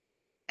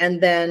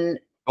 And then.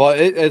 Well,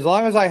 as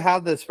long as I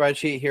have the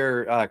spreadsheet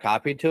here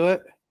copied to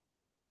it,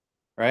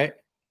 right?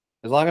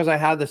 As long as I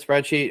have the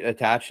spreadsheet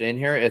attached in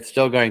here, it's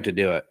still going to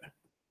do it.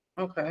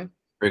 Okay.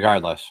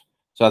 Regardless.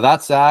 So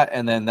that's that.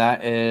 And then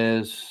that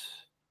is,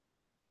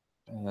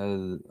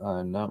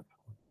 no.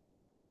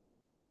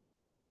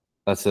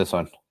 That's this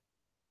one.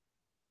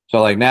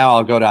 So like now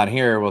I'll go down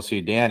here. We'll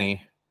see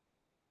Danny.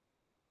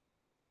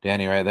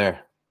 Danny right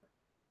there.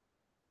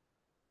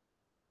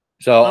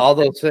 So all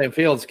those same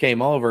fields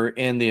came over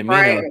in the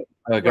amino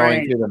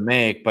going through the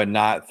make, but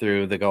not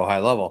through the go high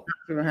level. Not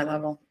through high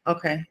level.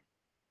 Okay.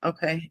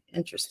 Okay.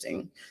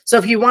 Interesting. So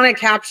if you want to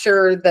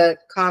capture the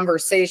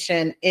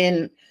conversation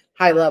in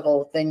high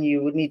level, then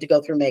you would need to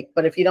go through make.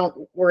 But if you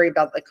don't worry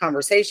about the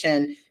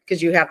conversation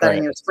because you have that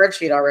in your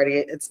spreadsheet already,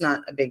 it's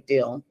not a big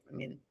deal. I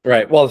mean,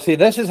 right. Well, see,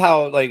 this is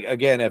how, like,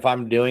 again, if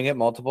I'm doing it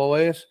multiple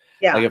ways,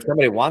 yeah. Like if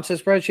somebody wants a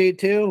spreadsheet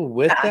too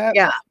with that,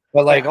 yeah.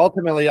 But like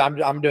ultimately,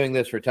 I'm doing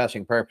this for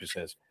testing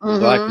purposes,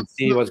 so I can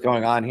see what's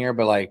going on here.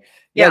 But like,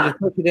 just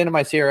push it into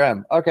my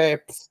CRM. Okay.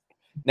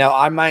 Now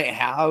I might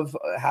have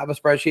a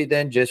spreadsheet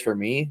then just for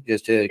me,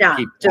 just to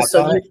keep just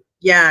so you,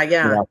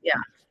 yeah.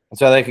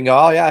 So they can go,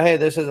 oh yeah, hey,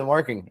 this isn't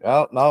working.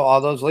 Oh no,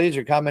 all those leads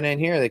are coming in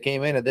here. They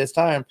came in at this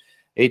time,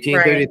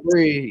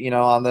 1833. You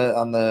know, on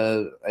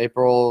the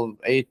April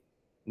 8th,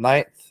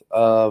 9th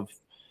of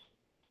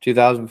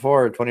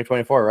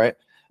 2024, right?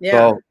 Yeah.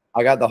 So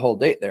I got the whole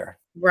date there.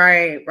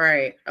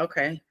 Right.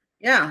 Okay.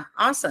 Yeah.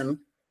 Awesome.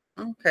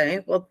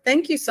 Okay. Well,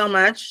 thank you so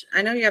much.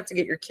 I know you have to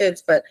get your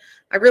kids, but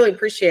I really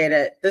appreciate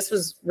it. This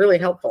was really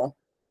helpful.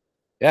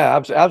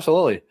 Yeah,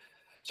 absolutely.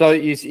 So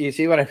you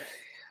see what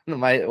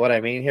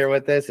I mean here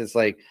with this? It's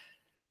like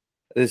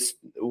this.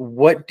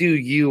 What do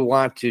you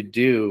want to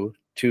do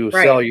to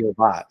sell your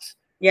bots?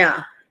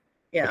 Yeah.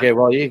 Okay.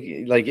 Well,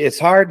 it's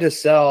hard to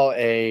sell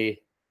a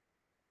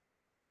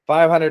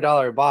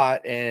 $500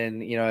 bot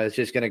and it's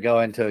just going to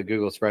go into a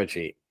Google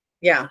spreadsheet.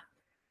 Yeah.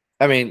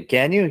 I mean,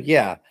 can you?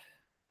 Yeah.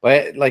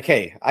 But like,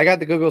 hey, I got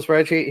the Google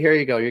spreadsheet. Here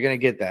you go. You're going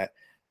to get that.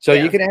 So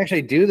you can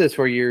actually do this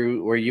where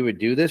you would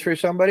do this for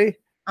somebody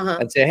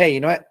and say, hey, you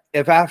know what?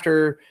 If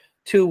after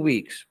 2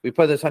 weeks, we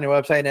put this on your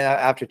website and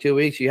after 2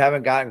 weeks, you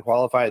haven't gotten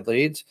qualified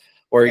leads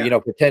or,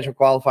 potential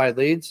qualified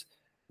leads,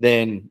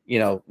 then,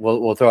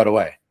 we'll throw it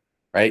away,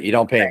 right? You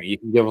don't pay me. You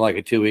can give them like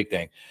a 2-week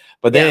thing,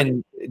 but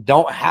then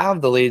don't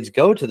have the leads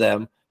go to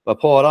them, but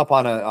pull it up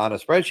on a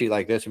spreadsheet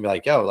like this and be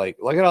like, yo, like,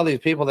 look at all these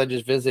people that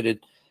just visited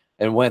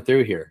and went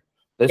through here.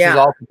 This is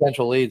all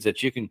potential leads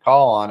that you can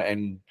call on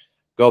and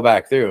go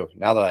back through.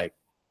 Now they're like,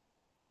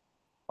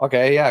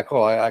 okay, yeah,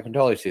 cool. I can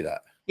totally see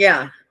that.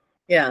 Yeah,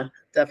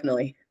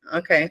 definitely.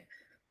 Okay,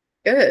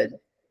 good.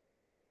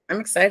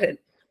 I'm excited.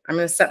 I'm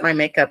going to set my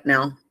makeup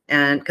now.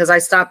 And because I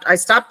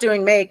stopped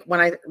doing make when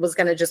I was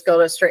going to just go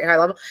to straight high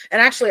level.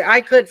 And actually I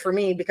could for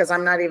me, because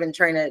I'm not even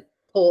trying to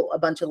pull a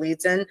bunch of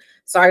leads in.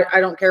 So I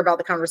don't care about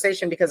the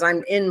conversation because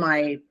I'm in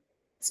my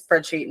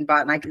spreadsheet and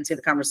bot and I can see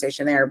the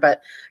conversation there.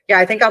 But yeah,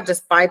 I think I'll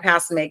just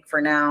bypass make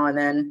for now and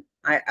then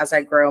as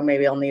I grow,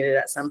 maybe I'll need it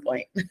at some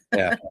point.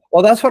 Yeah.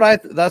 Well, that's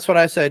what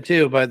I said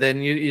too. But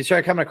then you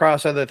start coming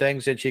across other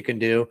things that you can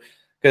do.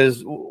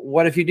 Because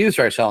what if you do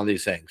start selling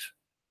these things?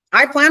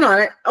 I plan on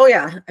it. Oh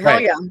yeah.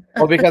 Hell yeah.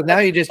 Well, because now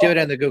you just do it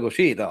in the Google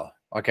Sheet though.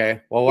 Okay.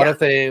 Well,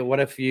 what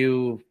if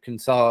you can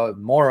sell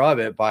more of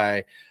it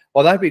by,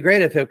 well, that'd be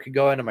great if it could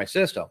go into my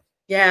system.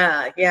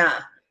 Yeah. Yeah.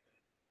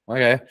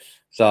 Okay.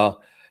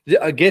 So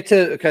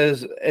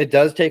because it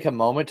does take a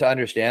moment to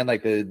understand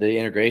like the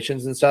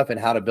integrations and stuff and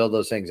how to build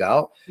those things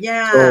out.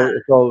 Yeah.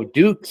 So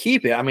do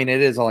keep it. I mean,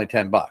 it is only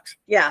 $10.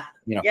 Yeah.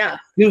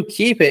 Do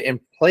keep it and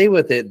play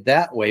with it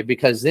that way,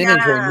 because then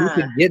you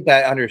can get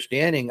that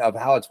understanding of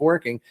how it's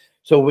working.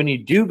 So when you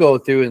do go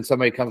through and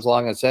somebody comes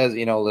along and says,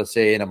 let's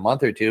say in a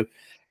month or two,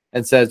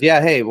 and says,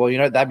 yeah, hey, well,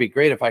 that'd be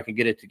great if I could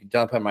get it to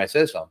dump in my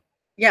system.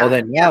 Yeah. Well,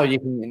 then now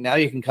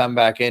you can come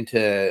back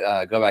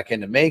into go back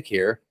into Make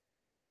here.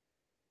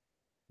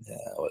 Yeah,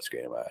 what's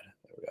great about it?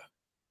 There we go.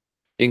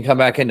 You can come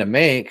back into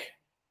Make.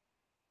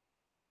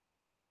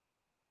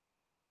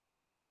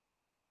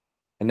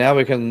 And now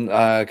we can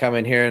come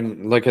in here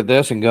and look at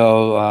this and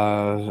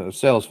go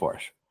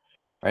Salesforce,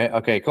 right?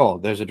 Okay, cool.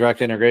 There's a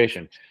direct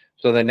integration.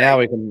 So then now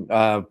we can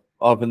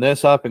open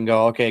this up and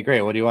go, okay,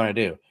 great. What do you want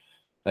to do?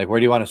 Like, where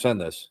do you want to send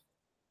this?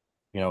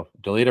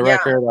 Delete a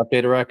record,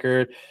 update a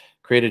record,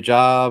 create a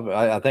job.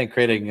 I think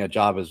creating a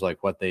job is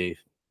like what they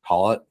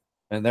call it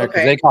in there,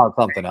 because they call it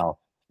something else.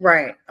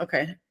 Right.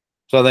 Okay.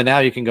 So then now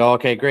you can go,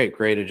 okay, great,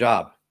 create a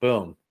job.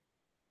 Boom.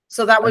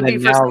 So that would be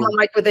for someone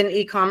like with an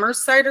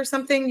e-commerce site or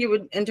something, you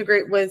would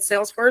integrate with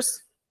Salesforce?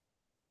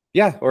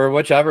 Yeah, or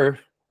whichever.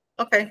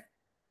 Okay.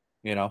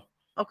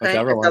 Okay.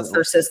 If that's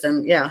their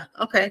system. Yeah.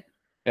 Okay.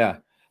 Yeah.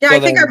 Yeah, so I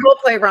think I will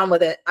play around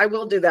with it. I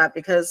will do that,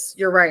 because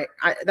you're right.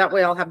 That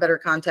way I'll have better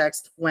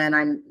context when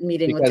I'm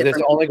meeting with different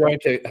people. It's only going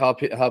to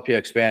help you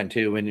expand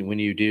too when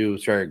you do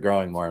start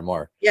growing more and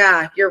more.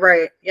 Yeah, you're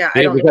right. Yeah.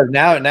 Because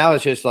now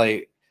it's just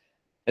like,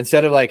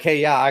 instead of like,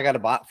 hey, yeah, I got a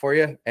bot for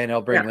you and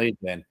it'll bring leads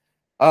in.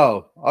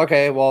 Oh,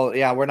 okay. Well,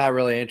 yeah, we're not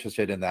really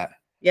interested in that.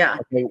 Yeah.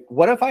 Okay,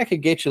 what if I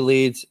could get you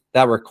leads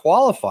that were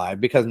qualified?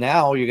 Because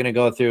now you're going to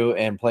go through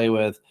and play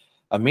with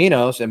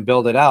aminos and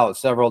build it out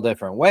several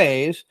different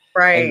ways.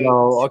 Right. And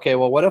go, okay,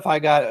 well, what if I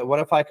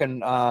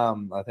can,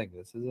 I think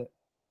this is it.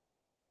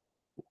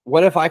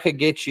 What if I could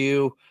get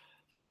you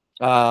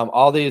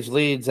all these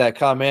leads that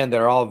come in,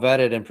 they're all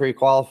vetted and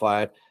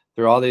pre-qualified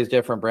through all these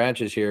different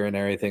branches here and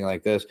everything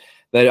like this,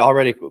 that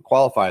already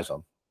qualifies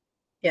them.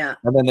 Yeah.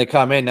 And then they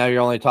come in, now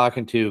you're only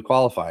talking to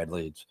qualified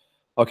leads.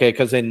 Okay,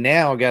 because then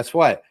now, guess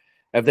what?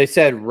 If they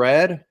said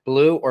red,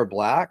 blue, or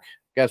black,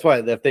 guess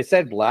what? If they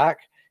said black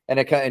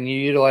and you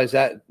utilize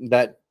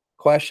that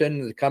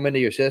question to come into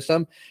your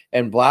system,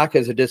 and black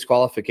is a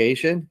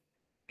disqualification,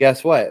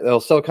 guess what?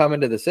 They'll still come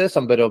into the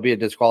system, but it'll be a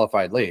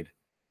disqualified lead.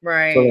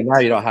 Right. So now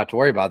you don't have to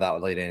worry about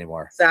that lead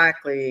anymore.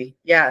 Exactly.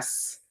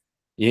 Yes.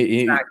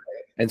 Exactly.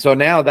 And so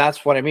now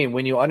that's what I mean.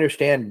 When you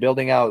understand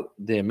building out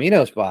the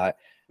amino spot,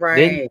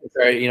 right.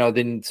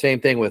 Then same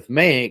thing with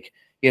Make,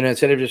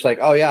 instead of just like,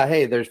 oh yeah,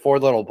 hey, there's 4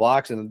 little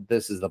blocks and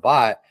this is the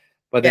bot.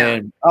 But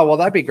then, oh, well,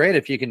 that'd be great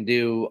if you can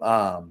do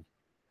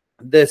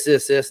this,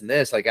 and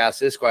this, like ask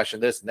this question,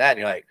 this and that. And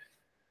you're like,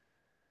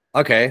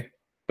 okay,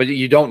 but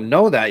you don't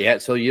know that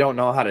yet. So you don't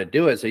know how to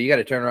do it. So you got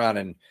to turn around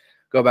and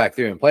go back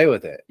through and play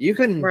with it. You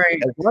can,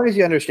 as long as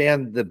you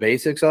understand the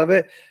basics of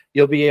it,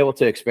 you'll be able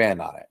to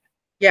expand on it.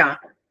 Yeah.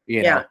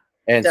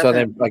 And definitely. So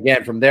then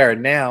again, from there,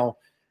 now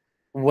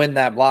when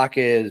that block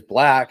is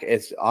black,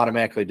 it's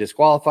automatically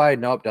disqualified.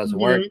 Nope, doesn't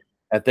work.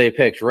 If they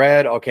picked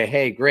red, okay,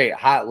 hey, great,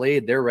 hot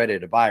lead, they're ready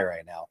to buy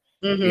right now.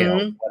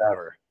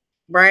 Whatever.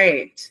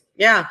 Right.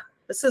 Yeah,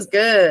 this is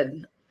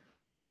good.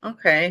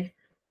 Okay.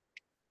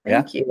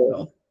 Thank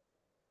you.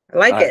 I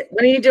like it.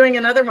 When are you doing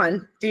another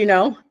one? Do you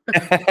know?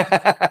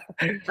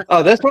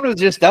 Oh, this one was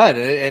just done,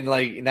 and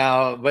like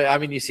now, but I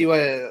mean, you see what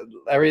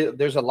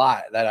there's a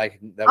lot that I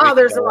can.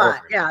 There's a lot.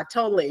 Yeah,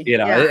 totally.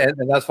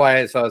 And that's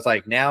why. So it's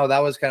like now that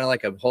was kind of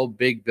like a whole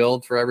big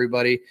build for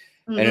everybody,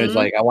 and it was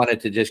like I wanted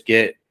to just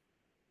get,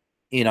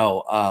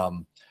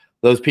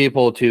 those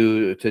people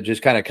to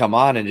just kind of come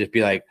on and just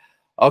be like,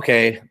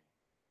 okay,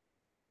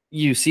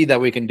 you see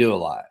that we can do a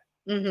lot.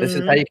 This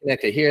is how you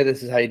connect it here.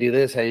 This is how you do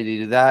this. How you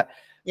do that.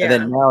 Yeah. And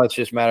then now it's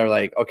just a matter of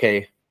like,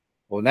 okay,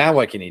 well, now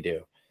what can you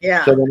do?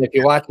 Yeah. So then if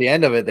you watch the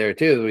end of it there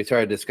too, we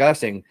started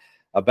discussing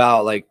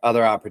about like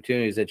other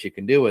opportunities that you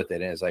can do with it.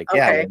 And it's like,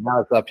 well,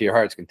 now it's up to your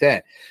heart's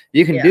content.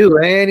 You can do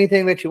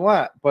anything that you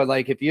want, but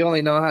like, if you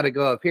only know how to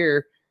go up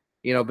here,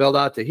 build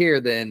out to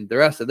here, then the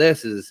rest of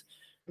this is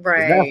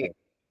right.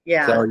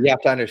 Yeah. So you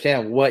have to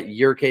understand what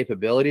your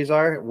capabilities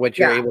are, what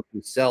you're able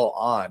to sell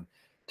on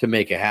to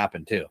make it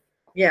happen too.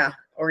 Yeah.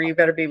 Or you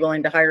better be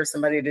willing to hire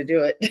somebody to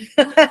do it.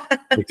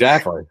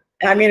 Exactly.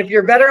 I mean, if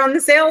you're better on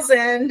the sales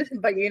end,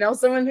 but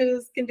someone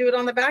who can do it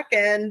on the back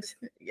end,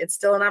 it's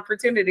still an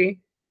opportunity.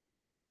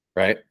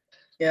 Right.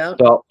 Yeah.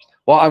 So,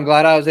 well, I'm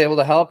glad I was able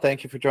to help.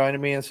 Thank you for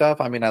joining me and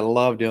stuff. I mean, I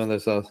love doing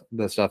this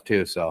stuff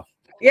too. So.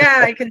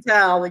 Yeah, I can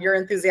tell your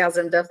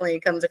enthusiasm definitely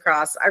comes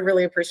across. I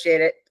really appreciate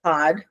it,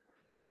 Pod.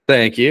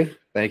 Thank you.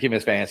 Thank you,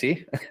 Miss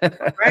Fancy. All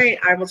right.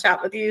 I will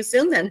chat with you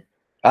soon then.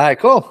 All right,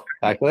 cool.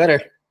 Talk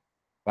later.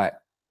 Bye.